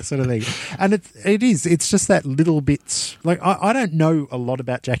back, sort of thing. And it's just that little bits. Like, I don't know a lot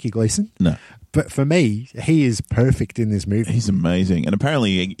about Jackie Gleason. No. But for me, he is perfect in this movie. He's amazing. And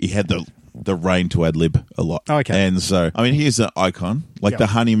apparently he had the reign to ad-lib a lot. Okay. And so, I mean, he's an icon. Like, The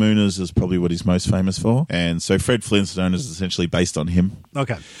Honeymooners is probably what he's most famous for. And so Fred Flintstone is essentially based on him.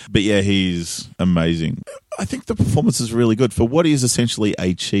 Okay. But yeah, he's amazing. I think the performance is really good for what is essentially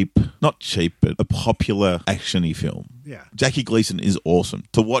not cheap, but a popular action-y film. Yeah. Jackie Gleason is awesome.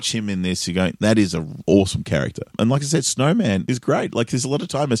 To watch him in this, you go, that is an awesome character. And like I said, Snowman is great. Like, there's a lot of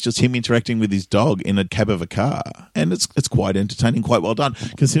time it's just him interacting with his dog in a cab of a car. And it's quite entertaining, quite well done,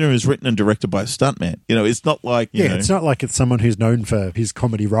 considering it's written and directed by a stuntman. It's not like, it's not like it's someone who's known for his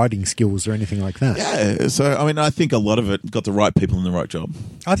comedy writing skills or anything like that. Yeah. So, I mean, I think a lot of it got the right people in the right job.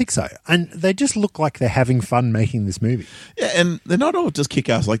 I think so. And they just look like they're having fun making this movie. Yeah, and they're not all just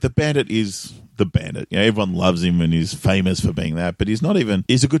kick-ass. Like, the Bandit is the Bandit. Everyone loves him and he's famous for being that, but he's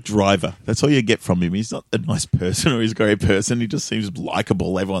a good driver. That's all you get from him. He's not a nice person or he's a great person. He just seems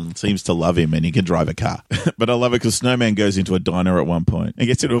likable. Everyone seems to love him and he can drive a car. But I love it because Snowman goes into a diner at one point and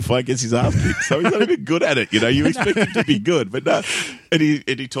gets into a fight, gets his ass kicked. So he's not even good at it. You expect him to be good, but no. And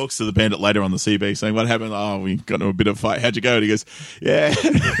he talks to the Bandit later on the CB saying, what happened? Oh, we got into a bit of a fight. How'd you go? And he goes, yeah,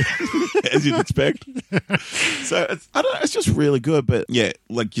 as you'd expect. So it's just really good. But yeah,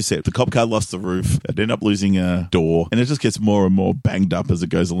 like you said, the cop car lost the roof. It ended up losing a door, and it just gets more and more banged up as it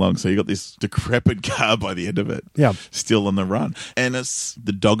goes along. So you got this decrepit car by the end of it, still on the run, and it's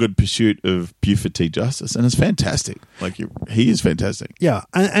the dogged pursuit of Buford T. Justice, and it's fantastic. Like, he is fantastic. Yeah,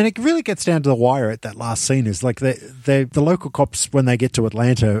 and it really gets down to the wire at that last scene. Is like the local cops, when they get to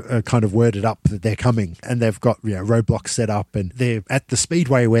Atlanta, are kind of worded up that they're coming, and they've got roadblocks set up, and they're at the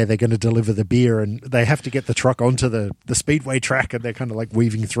speedway where they're going to deliver the beer, and they have to get the truck onto the speedway track, and they're kind of like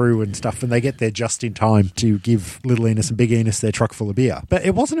weaving through and stuff, and they get there just in time to give Little Enos and Big Enos their truck full of beer. But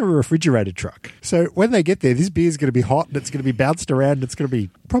it wasn't a refrigerated truck. So when they get there, this beer's going to be hot and it's going to be bounced around and it's going to be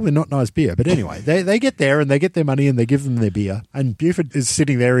probably not nice beer. But anyway, they get there and they get their money and they give them their beer. And Buford is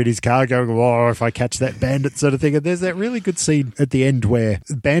sitting there in his car going, oh, if I catch that Bandit sort of thing. And there's that really good scene at the end where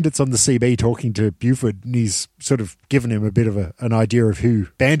Bandit's on the CB talking to Buford and he's sort of given him a bit of an idea of who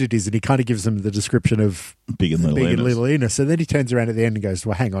Bandit is, and he kind of gives them the description of Big and Little Enos. And then he turns around at the end and goes,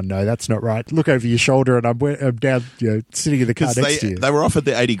 well, hang on, no, that's not right. Look over your shoulder and I'm down, sitting in the car next to you. They were offered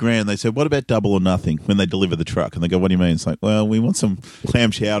the $80,000. They said, what about double or nothing when they deliver the truck? And they go, what do you mean? It's like, well, we want some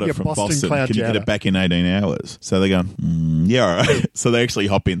clam chowder from Boston. Can you get it back in 18 hours? So they go, yeah, all right. So they actually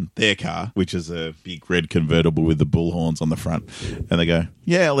hop in their car, which is a big red convertible with the bullhorns on the front. And they go,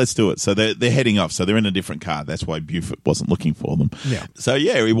 yeah, let's do it. So they're heading off. So they're in a different car. That's why Buford wasn't looking for them. Yeah. So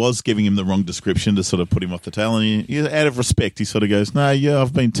yeah, he was giving him the wrong description to sort of put him off the tail. And he out of respect, he sort of goes, no, yeah,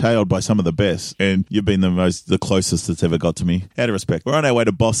 I've been tailed by some of the best. And you've been the closest that's ever got to me. Out of respect. We're on our way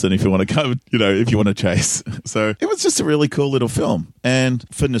to Boston if you want to come, if you want to chase. So it was just a really cool little film. And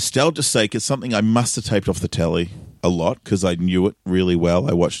for nostalgia's sake, it's something I must have taped off the telly a lot because I knew it really well.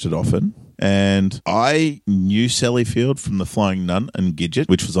 I watched it often. And I knew Sally Field from The Flying Nun and Gidget,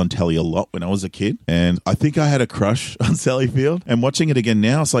 which was on telly a lot when I was a kid. And I think I had a crush on Sally Field. And watching it again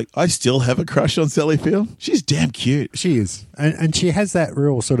now, it's like, I still have a crush on Sally Field. She's damn cute. She is. And she has that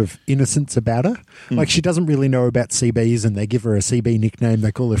real sort of innocence about her. Like, she doesn't really know about CBs, and they give her a CB nickname.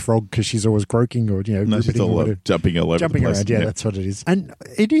 They call her Frog because she's always croaking or, no, she's all jumping all over the place. Around. Yeah, that's what it is. And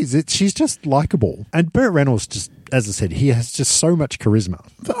it is. She's just likable. And Burt Reynolds just, as I said, he has just so much charisma.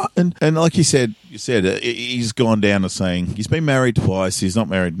 And like you said, he's gone down to saying he's been married twice. He's not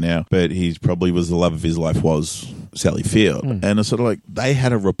married now, but he probably was the love of his life was Sally Field. And it's sort of like they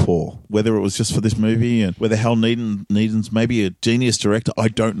had a rapport, whether it was just for this movie and whether Hal Needham's maybe a genius director, I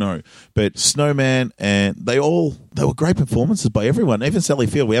don't know. But Snowman, and they were great performances by everyone. Even Sally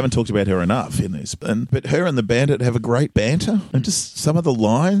Field, we haven't talked about her enough in this. But her and the Bandit have a great banter, and just some of the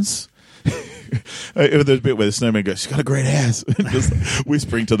lines. There's a bit where the Snowman goes, she's got a great ass. Just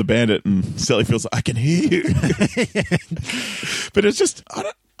whispering to the Bandit, and Sally feels like, I can hear you. But it's just,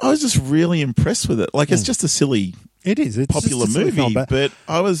 I was just really impressed with it. Like, it's just a silly, it's popular just a movie, film, but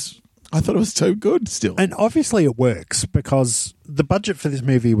I thought it was so good still. And obviously it works because the budget for this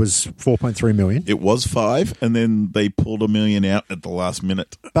movie was $4.3 million. It was $5 million, and then they pulled $1 million out at the last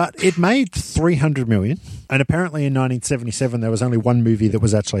minute. But it made $300 million, and apparently in 1977 there was only one movie that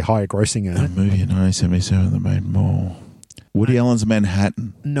was actually higher grossing. A movie in 1977 that made more. Woody Allen's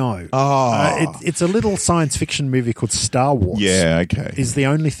Manhattan. No. Oh. It's a little science fiction movie called Star Wars. Yeah, okay. Is the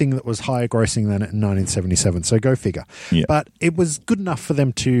only thing that was higher grossing than it in 1977. So go figure. Yeah. But it was good enough for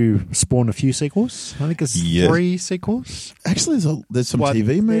them to spawn a few sequels. I think it's 3 sequels. Actually, there's some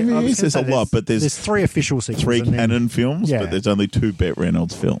TV movies. There's a lot, but there's 3 official sequels. 3 canon films, but there's only 2 Burt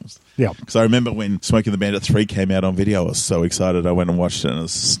Reynolds films. Yeah. Because I remember when Smokey and the Bandit 3 came out on video, I was so excited. I went and watched it, and a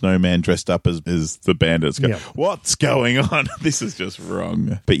snowman dressed up as the bandits. What's going on? This is just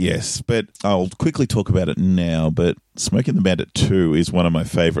wrong. But yes, I'll quickly talk about it now. But Smokey and the Bandit 2 is one of my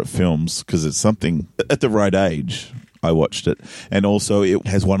favourite films because it's something at the right age. I watched it, and also it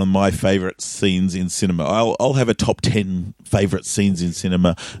has one of my favourite scenes in cinema. I'll have a top 10 favourite scenes in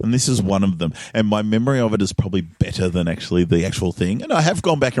cinema, and this is one of them. And my memory of it is probably better than actually the actual thing. And I have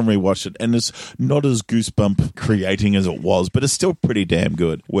gone back and rewatched it, and it's not as goosebump creating as it was, but it's still pretty damn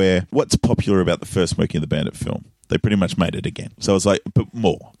good. Where what's popular about the first Smokey and the Bandit film? They pretty much made it again. So it's like, but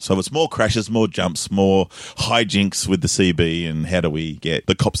more. So it's more crashes, more jumps, more hijinks with the CB, and how do we get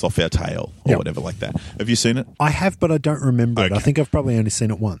the cops off our tail or whatever like that. Have you seen it? I have, but I don't remember it. I think I've probably only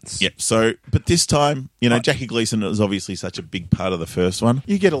seen it once. Yep. So, but this time, Jackie Gleason is obviously such a big part of the first one.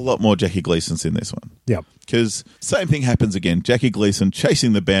 You get a lot more Jackie Gleasons in this one. Yep. Because same thing happens again. Jackie Gleason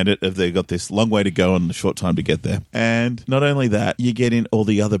chasing the bandit if they've got this long way to go and a short time to get there. And not only that, you get in all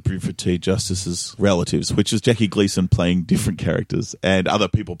the other Buford T. Justice's relatives, which is Jackie Gleason playing different characters and other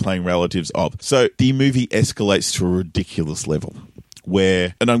people playing relatives of. So the movie escalates to a ridiculous level.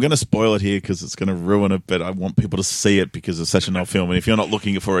 Where, and I'm going to spoil it here because it's going to ruin it, but I want people to see it because it's such an old film. And if you're not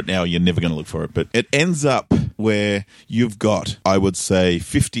looking for it now, you're never going to look for it. But it ends up where you've got, I would say,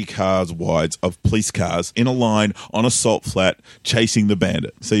 50 cars wide of police cars in a line on a salt flat chasing the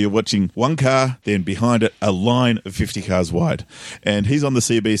bandit. So you're watching one car, then behind it, a line of 50 cars wide. And he's on the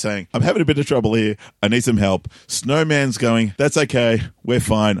CB saying, I'm having a bit of trouble here. I need some help. Snowman's going, that's okay. We're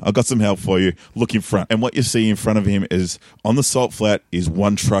fine. I've got some help for you. Look in front. And what you see in front of him is on the salt flat is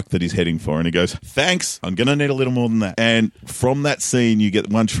one truck that he's heading for. And he goes, thanks. I'm going to need a little more than that. And from that scene, you get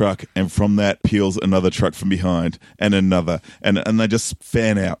one truck, and from that peels another truck from behind and another. And they just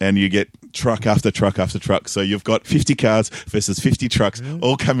fan out, and you get truck after truck after truck. So you've got 50 cars versus 50 trucks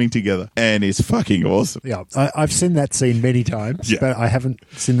all coming together, and it's fucking awesome. Yeah, I've seen that scene many times, but I haven't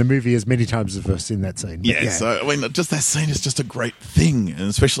seen the movie as many times as I've seen that scene. So I mean, just that scene is just a great thing, and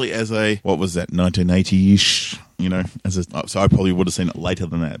especially as a, what was that, 1980-ish? So I probably would have seen it later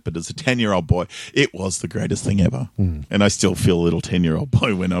than that. But as a 10-year-old boy, it was the greatest thing ever. And I still feel a little 10-year-old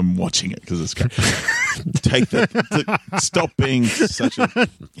boy when I'm watching it because it's great. Stop being such a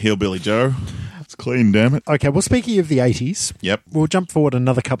hillbilly, Joe. It's clean, damn it. Okay, well, speaking of the 80s, we'll jump forward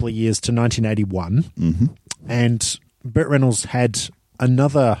another couple of years to 1981. Mm-hmm. And Burt Reynolds had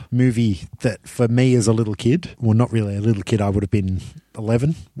another movie that, for me as a little kid, well, not really a little kid, I would have been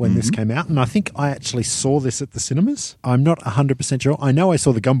 11 when this came out, and I think I actually saw this at the cinemas. I'm not 100% sure. I know I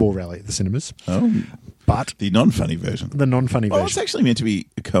saw the Gumball Rally at the cinemas. Oh. But the non-funny version. The non-funny version. Well, it's actually meant to be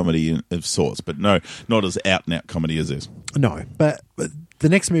a comedy of sorts, but no, not as out-and-out comedy as this. No, but the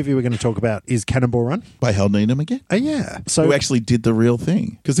next movie we're going to talk about is Cannonball Run. By Hal Needham again? Yeah. So, who actually did the real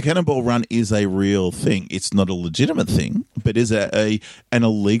thing. Because the Cannonball Run is a real thing. It's not a legitimate thing, but is an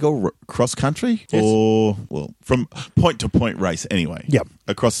illegal cross-country? Yes. Or, well, from point-to-point race anyway. Yep.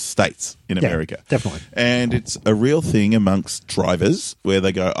 Across states in America. Definitely. And it's a real thing amongst drivers where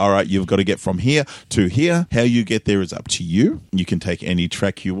they go, all right, you've got to get from here to here. How you get there is up to you. You can take any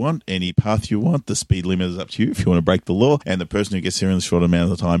track you want, any path you want. The speed limit is up to you if you want to break the law. And the person who gets there in the short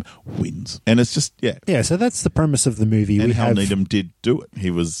amount of time wins. And it's just, Yeah, so that's the premise of the movie. And Hal Needham did do it.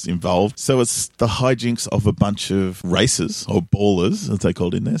 He was involved. So it's the hijinks of a bunch of racers, or ballers, as they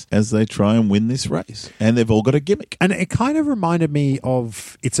called in this, as they try and win this race. And they've all got a gimmick. And it kind of reminded me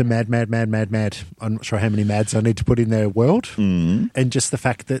of It's a Mad, I'm not sure how many mads I need to put in their world. Mm. And just the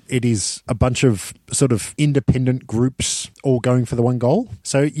fact that it is a bunch of sort of independent groups all going for the one goal.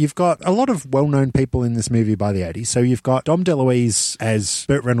 So you've got a lot of well-known people in this movie by the 80s. So you've got Dom DeLuise as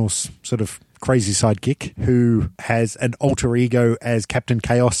Burt Reynolds' sort of crazy sidekick who has an alter ego as Captain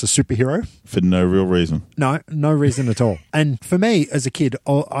Chaos, a superhero. For no real reason. No reason at all. And for me, as a kid,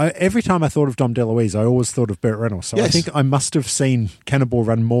 every time I thought of Dom DeLuise, I always thought of Burt Reynolds. So I think I must have seen Cannonball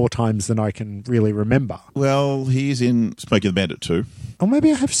Run more times than I can really remember. Well, he's in Smokey and the Bandit 2. Or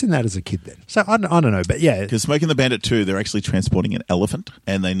maybe I have seen that as a kid then. So I don't know, but yeah. Because Smokey and the Bandit 2, they're actually transporting an elephant,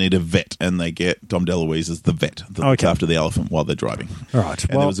 and they need a vet, and they get Dom DeLuise as the vet that looks after the elephant while they're driving. All right.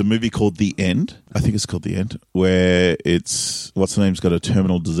 And there was a movie called The End, End. I think it's called The End, where it's what's the name's got a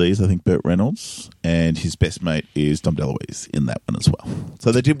terminal disease. I think Burt Reynolds, and his best mate is Dom DeLuise in that one as well.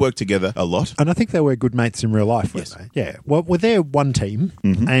 So they did work together a lot, and I think they were good mates in real life, weren't they? Yeah. Well, they're one team,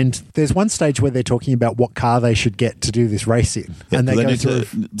 and there's one stage where they're talking about what car they should get to do this race in, and they go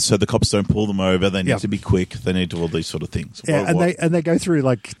through. So the cops don't pull them over. They need to be quick. They need to all these sort of things. Yeah, they go through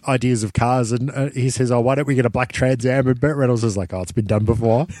like ideas of cars, and he says, "Oh, why don't we get a black Trans Am?" And Burt Reynolds is like, "Oh, it's been done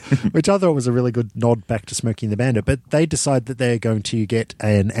before," which I thought was a really good nod back to Smokey and the Bandit. But they decide that they're going to get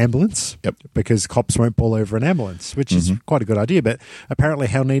an ambulance because cops won't pull over an ambulance, which is quite a good idea. But apparently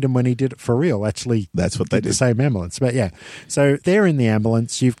Hal Needham, when he did it for real, actually that's what they did. The same ambulance. But yeah, so they're in the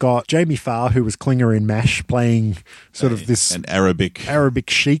ambulance. You've got Jamie Farr, who was Klinger in MASH, playing sort of this an Arabic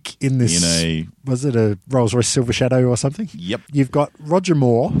chic in this. Was it a Rolls-Royce Silver Shadow or something? Yep. You've got Roger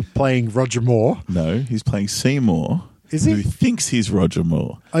Moore playing Roger Moore. No, he's playing Seymour. Is he? Who thinks he's Roger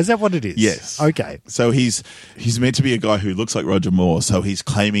Moore. Oh, is that what it is? Yes. Okay. So he's meant to be a guy who looks like Roger Moore, so he's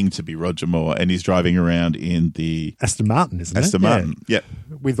claiming to be Roger Moore, and he's driving around in the... Aston Martin, isn't it? Aston Martin, yeah.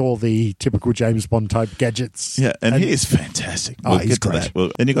 With all the typical James Bond type gadgets. Yeah, and he is fantastic. We'll he's get to great. that.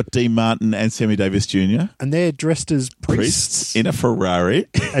 Well, then you've got Dean Martin and Sammy Davis Jr. And they're dressed as priests. In a Ferrari.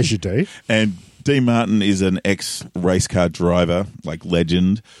 As you do. And Dean Martin is an ex-race car driver, like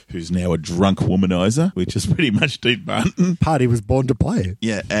legend, who's now a drunk womanizer, which is pretty much Dean Martin. Part he was born to play.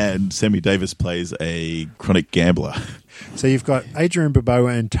 Yeah, and Sammy Davis plays a chronic gambler. So you've got Adrienne Barbeau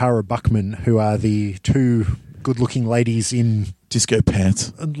and Tara Buckman, who are the two good-looking ladies in... disco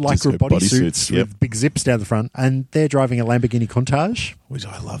pants. And lycra bodysuits with big zips down the front. And they're driving a Lamborghini Countach. Which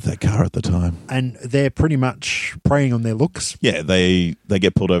I love that car at the time. And they're pretty much preying on their looks. Yeah, they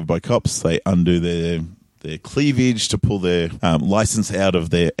get pulled over by cops. They undo their cleavage to pull their license out of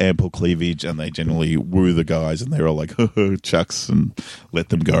their ample cleavage, and they generally woo the guys, and they're all like, chucks, and let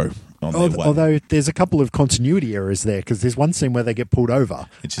them go. Although there's a couple of continuity errors there, because there's one scene where they get pulled over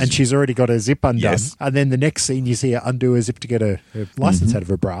and she's already got her zip undone. Yes. And then the next scene you see her undo her zip to get her license out of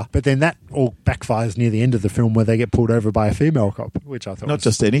her bra. But then that all backfires near the end of the film where they get pulled over by a female cop, which I thought Not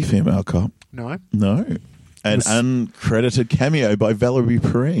just any female cop. No. An uncredited cameo by Valerie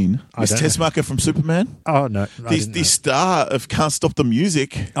Perrine. Miss Tessmacher from Superman. Oh, no. The star of Can't Stop the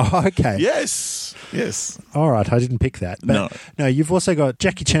Music. Oh, okay. Yes. All right, I didn't pick that. But no, you've also got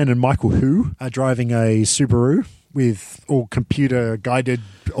Jackie Chan and Michael Hu are driving a Subaru with all computer-guided,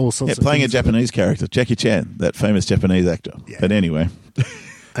 all sorts of playing things. a Japanese character. Jackie Chan, that famous Japanese actor. Yeah. But anyway...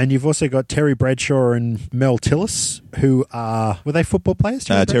 And you've also got Terry Bradshaw and Mel Tillis, who were they football players?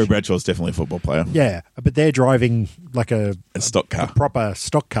 Terry Bradshaw is definitely a football player. Yeah, but they're driving like a stock car. A proper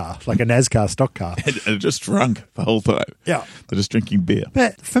stock car, like a NASCAR stock car. and just drunk the whole time. Yeah. They're just drinking beer.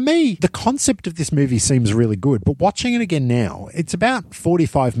 But for me, the concept of this movie seems really good, but watching it again now, it's about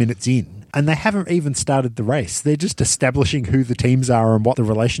 45 minutes in. And they haven't even started the race. They're just establishing who the teams are and what the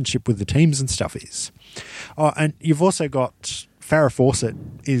relationship with the teams and stuff is. Oh, and you've also got... Farrah Fawcett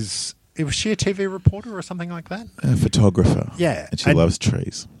was she a TV reporter or something like that? A photographer. Yeah. And she loves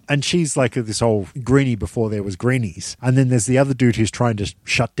trees. And she's like this old greenie before there was greenies. And then there's the other dude who's trying to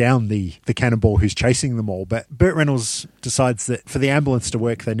shut down the cannonball who's chasing them all. But Burt Reynolds decides that for the ambulance to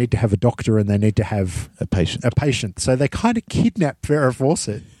work, they need to have a doctor and they need to have a patient. So they kind of kidnap Farrah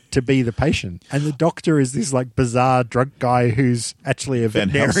Fawcett to be the patient. And the doctor is this like bizarre drunk guy who's actually a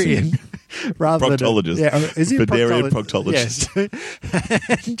veterinarian. Rather proctologist. Than is he a proctologist?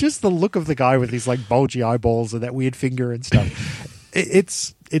 Yes. And just the look of the guy with his like bulgy eyeballs and that weird finger and stuff.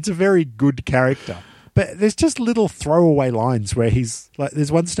 It's a very good character. But there's just little throwaway lines where he's like,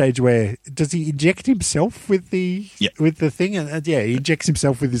 there's one stage where does he inject himself with the thing? And he injects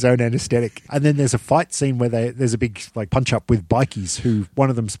himself with his own anesthetic. And then there's a fight scene where there's a big like punch up with bikies who one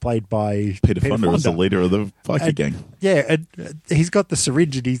of them's played by Peter Fonda as the leader of the bikie gang. Yeah, and he's got the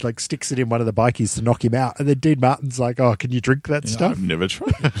syringe and he like sticks it in one of the bikies to knock him out. And then Dean Martin's like, "Oh, can you drink that stuff?" I've never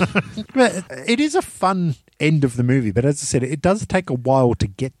tried it. But it is a fun end of the movie, but as I said, it does take a while to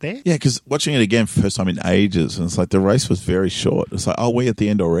get there. Yeah, because watching it again for the first time in ages, and it's like the race was very short. It's like, we're at the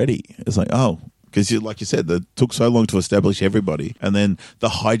end already. It's like, because like you said, it took so long to establish everybody, and then the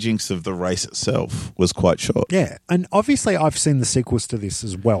hijinks of the race itself was quite short. Yeah, and obviously I've seen the sequels to this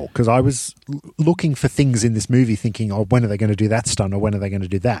as well, because I was looking for things in this movie thinking, when are they going to do that stunt, or when are they going to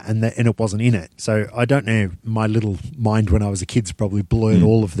do that, and it wasn't in it. So I don't know, my little mind when I was a kid's probably blurred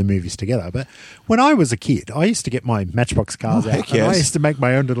all of the movies together, but when I was a kid, I used to get my Matchbox cars out, and I used to make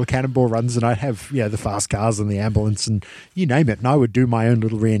my own little cannonball runs, and I'd have the fast cars and the ambulance and you name it, and I would do my own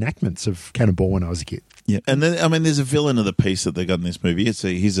little reenactments of Cannonball when I was a kid. Yeah, and then there's a villain of the piece that they got in this movie.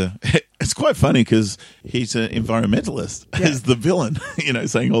 He's a It's quite funny because he's an environmentalist as the villain,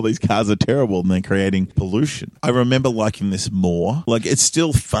 saying all these cars are terrible and they're creating pollution. I remember liking this more. Like, it's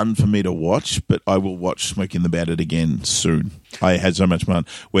still fun for me to watch, but I will watch Smoking the Bandit again soon. I had so much fun,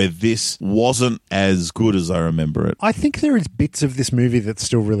 where this wasn't as good as I remember it. I think there is bits of this movie that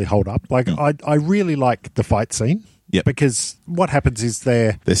still really hold up. Like, I really like the fight scene. Yep. Because what happens is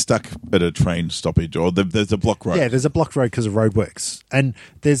they're stuck at a train stoppage, or there's a block road. Yeah, there's a blocked road because of roadworks. And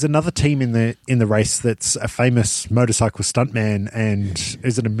there's another team in the race that's a famous motorcycle stuntman, and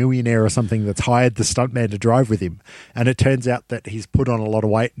is it a millionaire or something that's hired the stuntman to drive with him. And it turns out that he's put on a lot of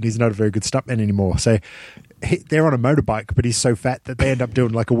weight and he's not a very good stuntman anymore. So they're on a motorbike, but he's so fat that they end up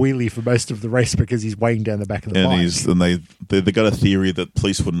doing like a wheelie for most of the race because he's weighing down the back of the bike. And they got a theory that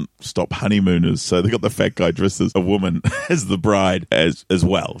police wouldn't stop honeymooners, so they got the fat guy dressed as a woman as the bride as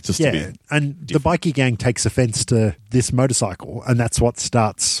well. To be and different. The bikie gang takes offence to this motorcycle, and that's what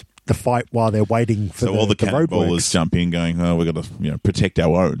starts the fight while they're waiting for all the cannonballers roadworks. jump in, going, "Oh, we've got to protect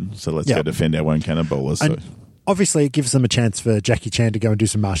our own, so let's go defend our own cannonballers." And obviously, it gives them a chance for Jackie Chan to go and do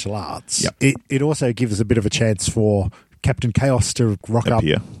some martial arts. Yep. It also gives a bit of a chance for Captain Chaos to rock up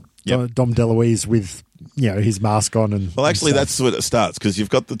here. Yep. Dom DeLuise with his mask on. Actually, that's where it starts, because you've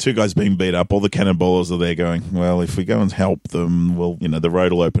got the two guys being beat up. All the cannonballers are there going, well, if we go and help them, well, the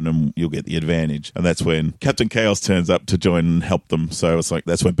road will open and you'll get the advantage. And that's when Captain Chaos turns up to join and help them. So it's like,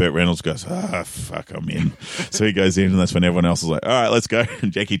 that's when Burt Reynolds goes, fuck, I'm in. So he goes in, and that's when everyone else is like, all right, let's go.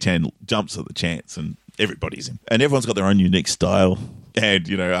 And Jackie Chan jumps at the chance, and everybody's in. And everyone's got their own unique style. And,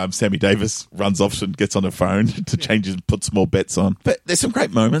 Sammy Davis runs off and gets on her phone to change and put some more bets on. But there's some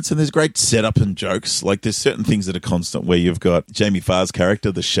great moments, and there's great setup and jokes. Like, there's certain things that are constant, where you've got Jamie Farr's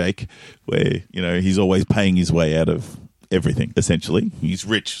character, the Sheikh, where, he's always paying his way out of everything, essentially. He's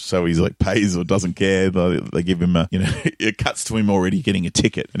rich, so he's like pays or doesn't care. They give him it cuts to him already getting a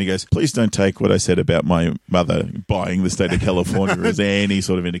ticket, and he goes, please don't take what I said about my mother buying the state of California as any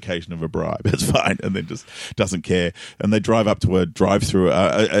sort of indication of a bribe. It's fine. And then just doesn't care. And they drive up to a drive-through,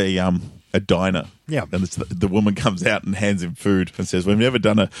 a diner. Yeah. And the woman comes out and hands him food and says, we've never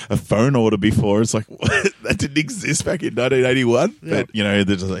done a phone order before. It's like, what? That didn't exist back in 1981. Yeah. But,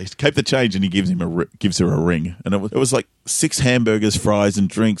 they keep the change, and he gives her a ring. And it was like 6 hamburgers, fries, and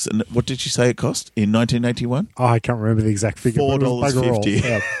drinks. And what did she say it cost in 1981? Oh, I can't remember the exact figure. $4.50.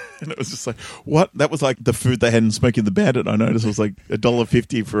 Yeah. And it was just like, what? That was like the food they had in Smoking the Bandit. I noticed was like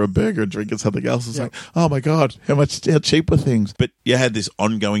 $1.50 for a burger, a drink, and something else. It's like, oh my God, how cheap were things? But you had this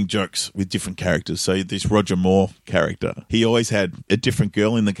ongoing jokes with different characters. So this Roger Moore character, he always had a different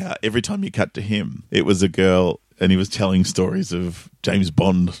girl in the car. Every time you cut to him, it was a girl, and he was telling stories of James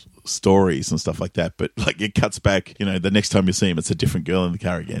Bond stories and stuff like that, but like it cuts back, the next time you see him, it's a different girl in the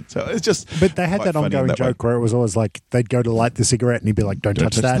car again. So it's just, but they had that ongoing joke where it was always like they'd go to light the cigarette and he'd be like, don't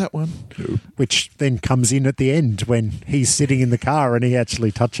touch that one. No. Which then comes in at the end when he's sitting in the car and he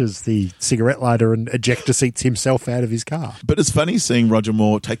actually touches the cigarette lighter and ejector seats himself out of his car. But it's funny seeing Roger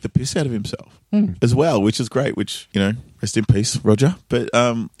Moore take the piss out of himself as well, which is great, which rest in peace, Roger. But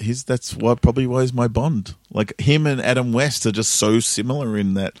that's probably why he's my Bond. Like, him and Adam West are just so similar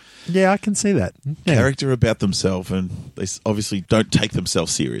in that. Yeah, I can see that. Character about themselves, and they obviously don't take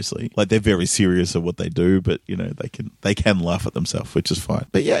themselves seriously. Like, they're very serious at what they do, but they can laugh at themselves, which is fine.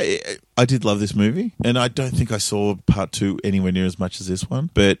 But yeah, I did love this movie, and I don't think I saw part 2 anywhere near as much as this one.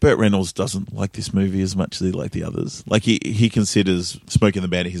 But Burt Reynolds doesn't like this movie as much as he liked the others. Like, he considers Smoking the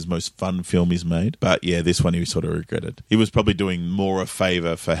Bandit his most fun film he's made. But yeah, this one he sort of regretted. He was probably doing more a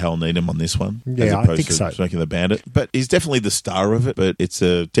favour for Hal Needham on this one, as opposed I think to so. Smoking the Bandit. But he's definitely the star of it. But it's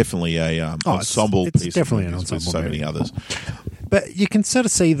definitely a ensemble piece. It's definitely an ensemble. With so many others. But you can sort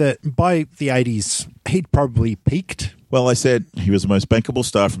of see that by the 80s, he'd probably peaked. Well, I said he was the most bankable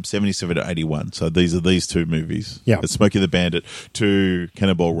star from 77 to 81. So these are these two movies. Yeah. Smokey the Bandit to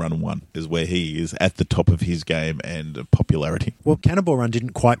Cannonball Run 1 is where he is at the top of his game and popularity. Well, Cannonball Run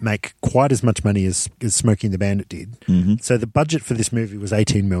didn't quite make quite as much money as Smokey the Bandit did. Mm-hmm. So the budget for this movie was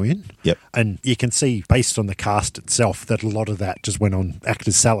 $18 million. Yep. And you can see, based on the cast itself, that a lot of that just went on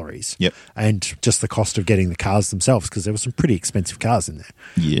actors' salaries. Yep. And just the cost of getting the cars themselves, because there were some pretty expensive cars in there.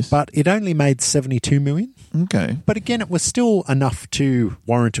 Yes. But it only made $72 million. Okay. But again, it was still enough to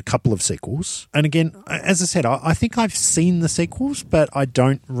warrant a couple of sequels. And again, as I said, I think I've seen the sequels, but I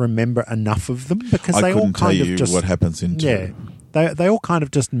don't remember enough of them because they all kind of just... what happens in two. Yeah. They all kind of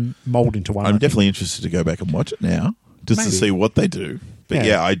just mold into one. I'm definitely interested to go back and watch it now, just to see what they do. But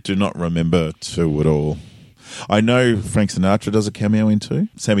yeah, I do not remember two at all. I know Frank Sinatra does a cameo in too.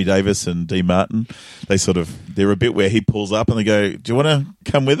 Sammy Davis and Dee Martin. They're a bit where he pulls up and they go, "Do you want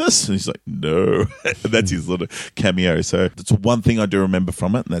to come with us?" And he's like, "No." And that's his little cameo. So that's one thing I do remember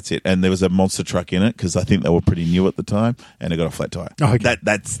from it, and that's it. And there was a monster truck in it because I think they were pretty new at the time, and it got a flat tire. Oh, okay.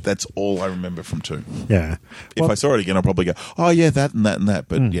 That's all I remember from 2. Yeah. If I saw it again, I'll probably go, "Oh yeah, that and that and that."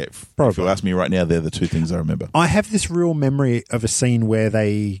 But if probably. you ask me right now, they're the 2 things I remember. I have this real memory of a scene where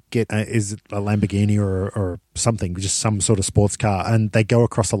they get is it a Lamborghini or something, just some sort of sports car, and they go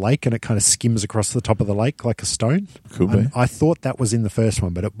across a lake and it kind of skims across the top of the lake like a stone. Could be. I thought that was in the first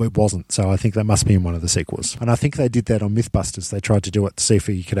one, but it wasn't. So I think that must be in one of the sequels. And I think they did that on Mythbusters. They tried to do it to see if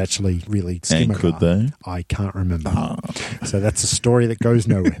you could actually really skim And a car. could they? I can't remember. So that's a story that goes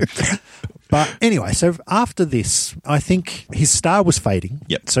nowhere. But anyway, so after this, I think his star was fading.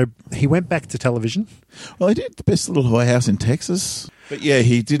 Yep. So he went back to television. Well, he did the Best Little Toy House in Texas. But yeah,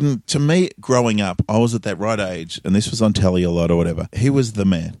 he didn't. To me, growing up, I was at that right age, and this was on telly a lot or whatever. He was the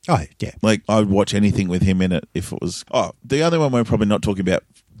man. Oh, yeah. Like, I would watch anything with him in it if it was... Oh, the other one we're probably not talking about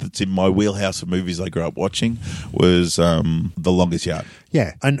that's in my wheelhouse of movies I grew up watching was The Longest Yard.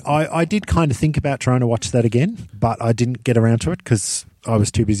 Yeah, and I did kind of think about trying to watch that again, but I didn't get around to it because I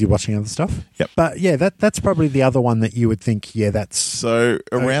was too busy watching other stuff. Yep. But yeah, that's probably the other one that you would think, yeah, that's... So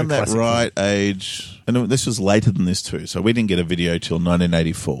around that right age, and this was later than this too, so we didn't get a video till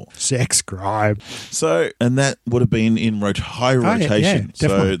 1984. Sex Scribe. So, and that would have been in high rotation. Yeah,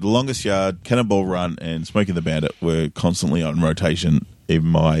 so The Longest Yard, Cannonball Run, and Smoking the Bandit were constantly on rotation in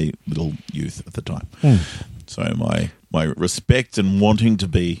my little youth at the time. So my respect and wanting to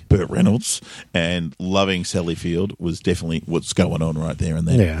be Burt Reynolds and loving Sally Field was definitely what's going on right there and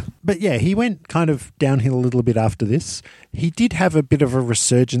then. Yeah. But yeah, he went kind of downhill a little bit after this. He did have a bit of a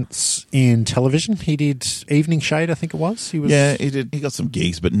resurgence in television. He did Evening Shade, I think it was. Yeah, he did. He got some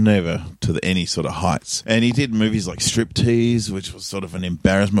gigs, but never to any sort of heights. And he did movies like Striptease, which was sort of an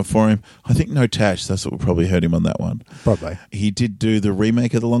embarrassment for him. I think No Tash, that's what probably hurt him on that one. Probably. He did do the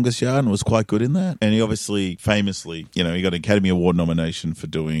remake of The Longest Yard and was quite good in that. And he obviously, famously, he got an Academy Award nomination for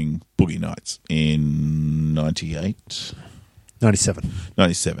doing Boogie Nights in 98. 97.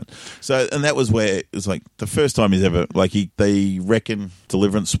 So, and that was where it was like the first time he's ever, they reckon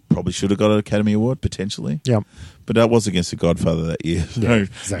Deliverance probably should have got an Academy Award, potentially. Yeah. But that was against The Godfather that year. So, yeah,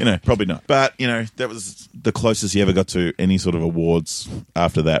 exactly. Probably not. But, that was the closest he ever got to any sort of awards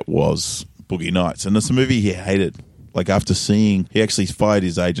after that was Boogie Nights. And it's a movie he hated. Like, after seeing... He actually fired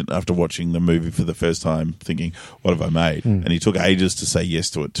his agent after watching the movie for the first time, thinking, what have I made? And he took ages to say yes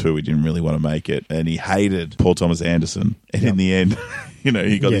to it, too. He didn't really want to make it. And he hated Paul Thomas Anderson. And in the end,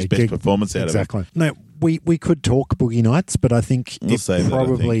 he got his best performance out of it. Exactly. No, we could talk Boogie Nights, but I think we'll save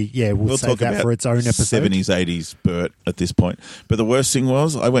probably... that, I think. We'll save that for its own episode. 70s, 80s Burt at this point. But the worst thing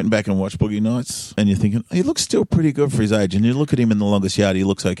was, I went back and watched Boogie Nights, and you're thinking, he looks still pretty good for his age. And you look at him in The Longest Yard, he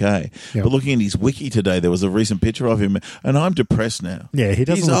looks okay. Yep. But looking at his wiki today, there was a recent picture of him, and I'm depressed now. Yeah, he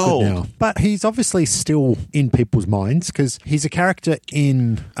doesn't look old. good now. But he's obviously still in people's minds, because he's a character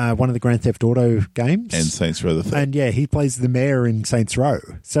in one of the Grand Theft Auto games. And Saints Row the Third. And yeah, he plays the mayor in Saints Row.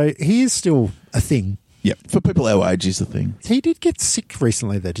 So he is still a thing. Yeah, for people our age, he's the thing. He did get sick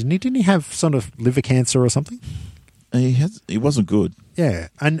recently, though, didn't he? Didn't he have sort of liver cancer or something? He wasn't good. Yeah,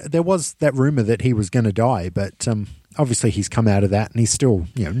 and there was that rumour that he was going to die, but obviously he's come out of that, and he's still,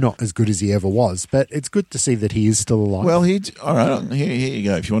 not as good as he ever was. But it's good to see that he is still alive. Well, all right, here you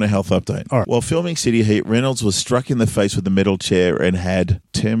go, if you want a health update. All right. While filming City Heat, Reynolds was struck in the face with a metal chair and had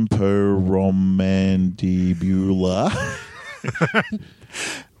temporomandibular...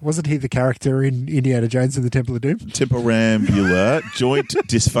 Wasn't he the character in Indiana Jones and the Temple of Doom? Temporambular joint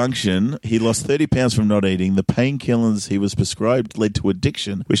dysfunction. He lost 30 pounds from not eating. The painkillers he was prescribed led to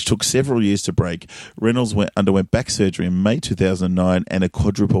addiction, which took several years to break. Reynolds underwent back surgery in May 2009 and a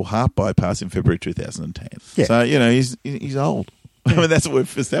quadruple heart bypass in February 2010. Yeah. So, he's old. I mean, that's what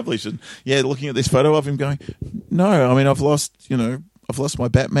we've established. And, looking at this photo of him going, no, I mean, I've lost my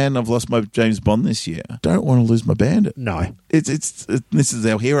Batman. I've lost my James Bond this year. I don't want to lose my Bandit. No. This is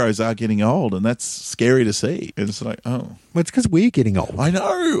our heroes are getting old, and that's scary to see. And it's like, oh. Well, it's because we're getting old. I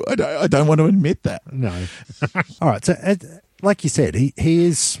know. I don't want to admit that. No. All right. So, like you said, he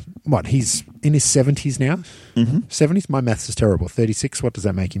is, he's in his 70s now? Mm-hmm. 70s? My maths is terrible. 36, what does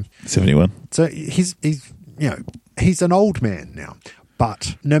that make him? 71. So he's an old man now.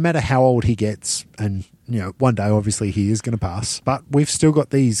 But no matter how old he gets, and one day obviously he is going to pass, but we've still got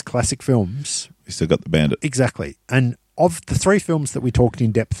these classic films. We still got the Bandit. Exactly. And of the three films that we talked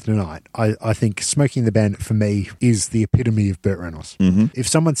in depth tonight, I think Smoking the Bandit for me is the epitome of Burt Reynolds. Mm-hmm. If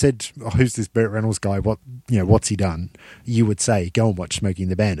someone said, who's this Burt Reynolds guy? What's he done? You would say, go and watch Smoking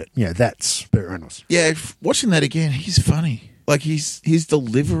the Bandit. That's Burt Reynolds. Yeah, watching that again, he's funny. Like, his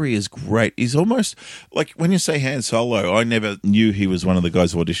delivery is great. He's almost like when you say Han Solo, I never knew he was one of the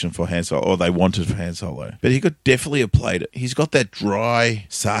guys who auditioned for Han Solo, or they wanted for Han Solo. But he could definitely have played it. He's got that dry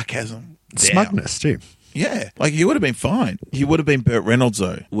sarcasm. Smugness, too. Yeah, like he would have been fine. He would have been Burt Reynolds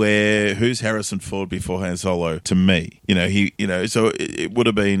though. Where who's Harrison Ford before Han Solo? To me, so it would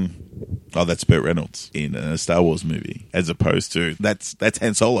have been. Oh, that's Burt Reynolds in a Star Wars movie, as opposed to that's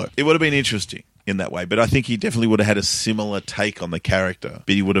Han Solo. It would have been interesting in that way, but I think he definitely would have had a similar take on the character,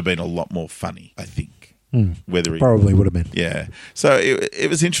 but he would have been a lot more funny. I think whether he probably would have been. Yeah, so it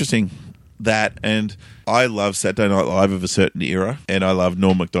was interesting. That, and I love Saturday Night Live of a certain era, and I love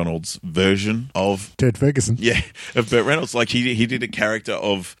Norm Macdonald's version of Ted Ferguson. Yeah, of Burt Reynolds. Like he did a character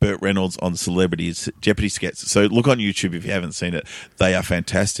of Burt Reynolds on Celebrities Jeopardy sketches. So look on YouTube if you haven't seen it. They are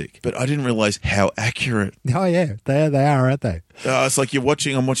fantastic. But I didn't realize how accurate. Oh yeah, they are, aren't they? It's like I'm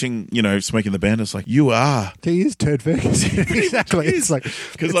watching, Smoking the Bandit. It's like, you are. He is Ted Ferguson. Exactly. It's like,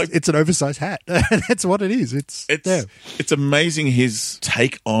 because it's an oversized hat. That's what it is. It's amazing his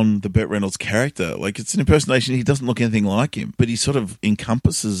take on the Burt Reynolds character. Like, it's an impersonation. He doesn't look anything like him, but he sort of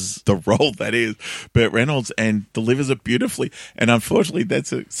encompasses the role that is Burt Reynolds and delivers it beautifully. And unfortunately,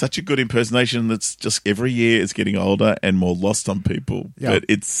 that's such a good impersonation that's just every year it's getting older and more lost on people. Yep.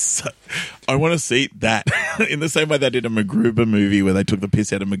 But I want to see that in the same way they did a MacGruber movie where they took the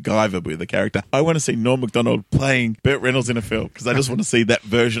piss out of MacGyver with the character. I want to see Norm Macdonald playing Burt Reynolds in a film because I just want to see that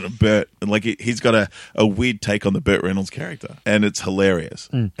version of Burt. And like he's got a weird take on the Burt Reynolds character, and it's hilarious.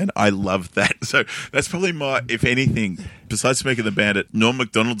 And I love that. So that's probably if anything, besides Smoking the Bandit, Norm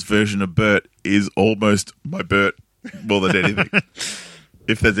Macdonald's version of Burt is almost my Burt more than anything.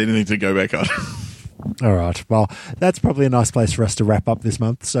 If there's anything to go back on. All right. Well, that's probably a nice place for us to wrap up this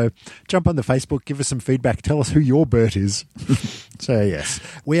month. So jump on the Facebook, give us some feedback, tell us who your Burt is. So, yes,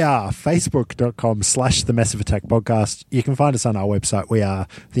 we are facebook.com/The Massive Attack Podcast. You can find us on our website. We are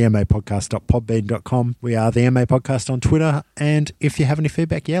themapodcast.podbean.com. We are the MA Podcast on Twitter. And if you have any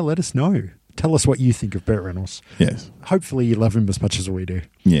feedback, let us know. Tell us what you think of Burt Reynolds. Yes. Hopefully you love him as much as we do.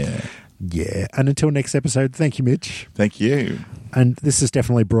 Yeah. Yeah. And until next episode, thank you, Mitch. Thank you. And this has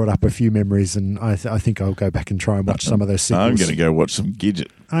definitely brought up a few memories, and I think I'll go back and try and watch some of those sequels. I'm going to go watch some Gidget.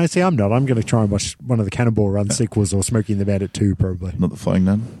 I'm not. I'm going to try and watch one of the Cannonball Run sequels or Smoking the Bandit 2, probably. Not the Flying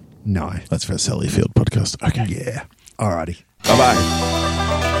Nun? No. That's for a Sally Field podcast. Okay. Yeah. Alrighty. Bye-bye.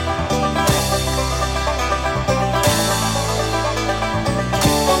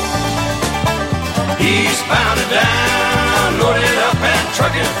 Eastbound and down, loaded up and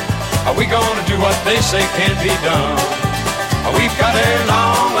trucking. Are we gonna do what they say can't be done? We've got a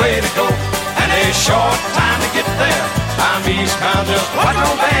long way to go and a short time to get there. I'm eastbound, just watch no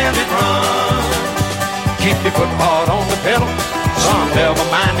bandit run. Keep your foot hard on the pedal, son, never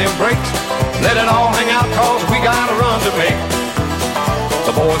mind them brakes. Let it all hang out, cause we got a run to make.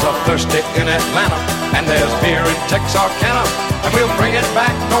 The boys are thirsty in Atlanta, and there's beer in Texarkana, and we'll bring it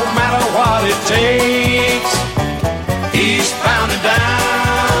back no matter what it takes. Eastbound and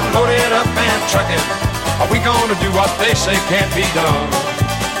down, loaded up and trucking. Are we gonna do what they say can't be done?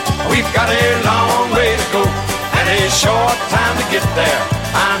 We've got a long way to go and a short time to get there.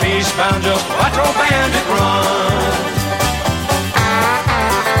 I'm eastbound, just watch old bandit run.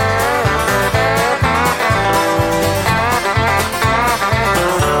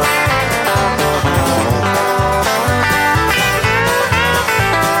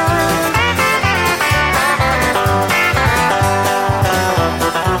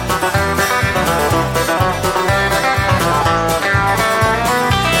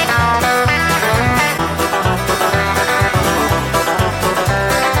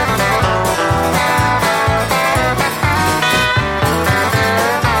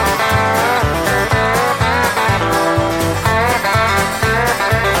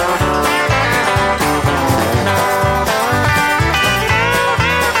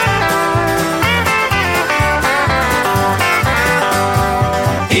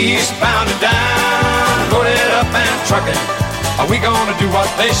 Are we gonna do what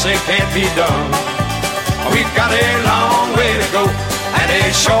they say can't be done? We've got a long way to go and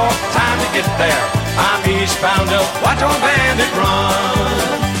a short time to get there. I'm eastbound, just watch old bandit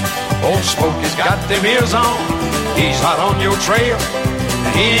run. Old Smokey's got them ears on, he's hot on your trail,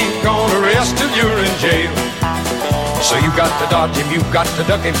 and he ain't gonna rest till you're in jail. So you got to dodge him, you got to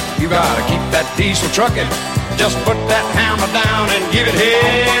duck him, you gotta keep that diesel trucking. Just put that hammer down and give it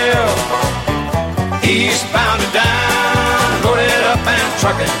hell. Eastbound and down, loaded up and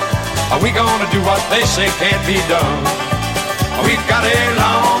trucking. Are we gonna do what they say can't be done? We've got a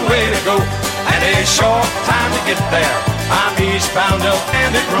long way to go and a short time to get there. I'm eastbound up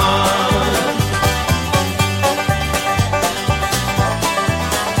and it runs.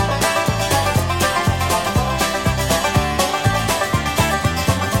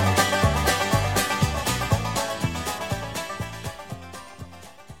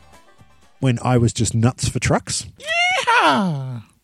 When I was just nuts for trucks. Yeah.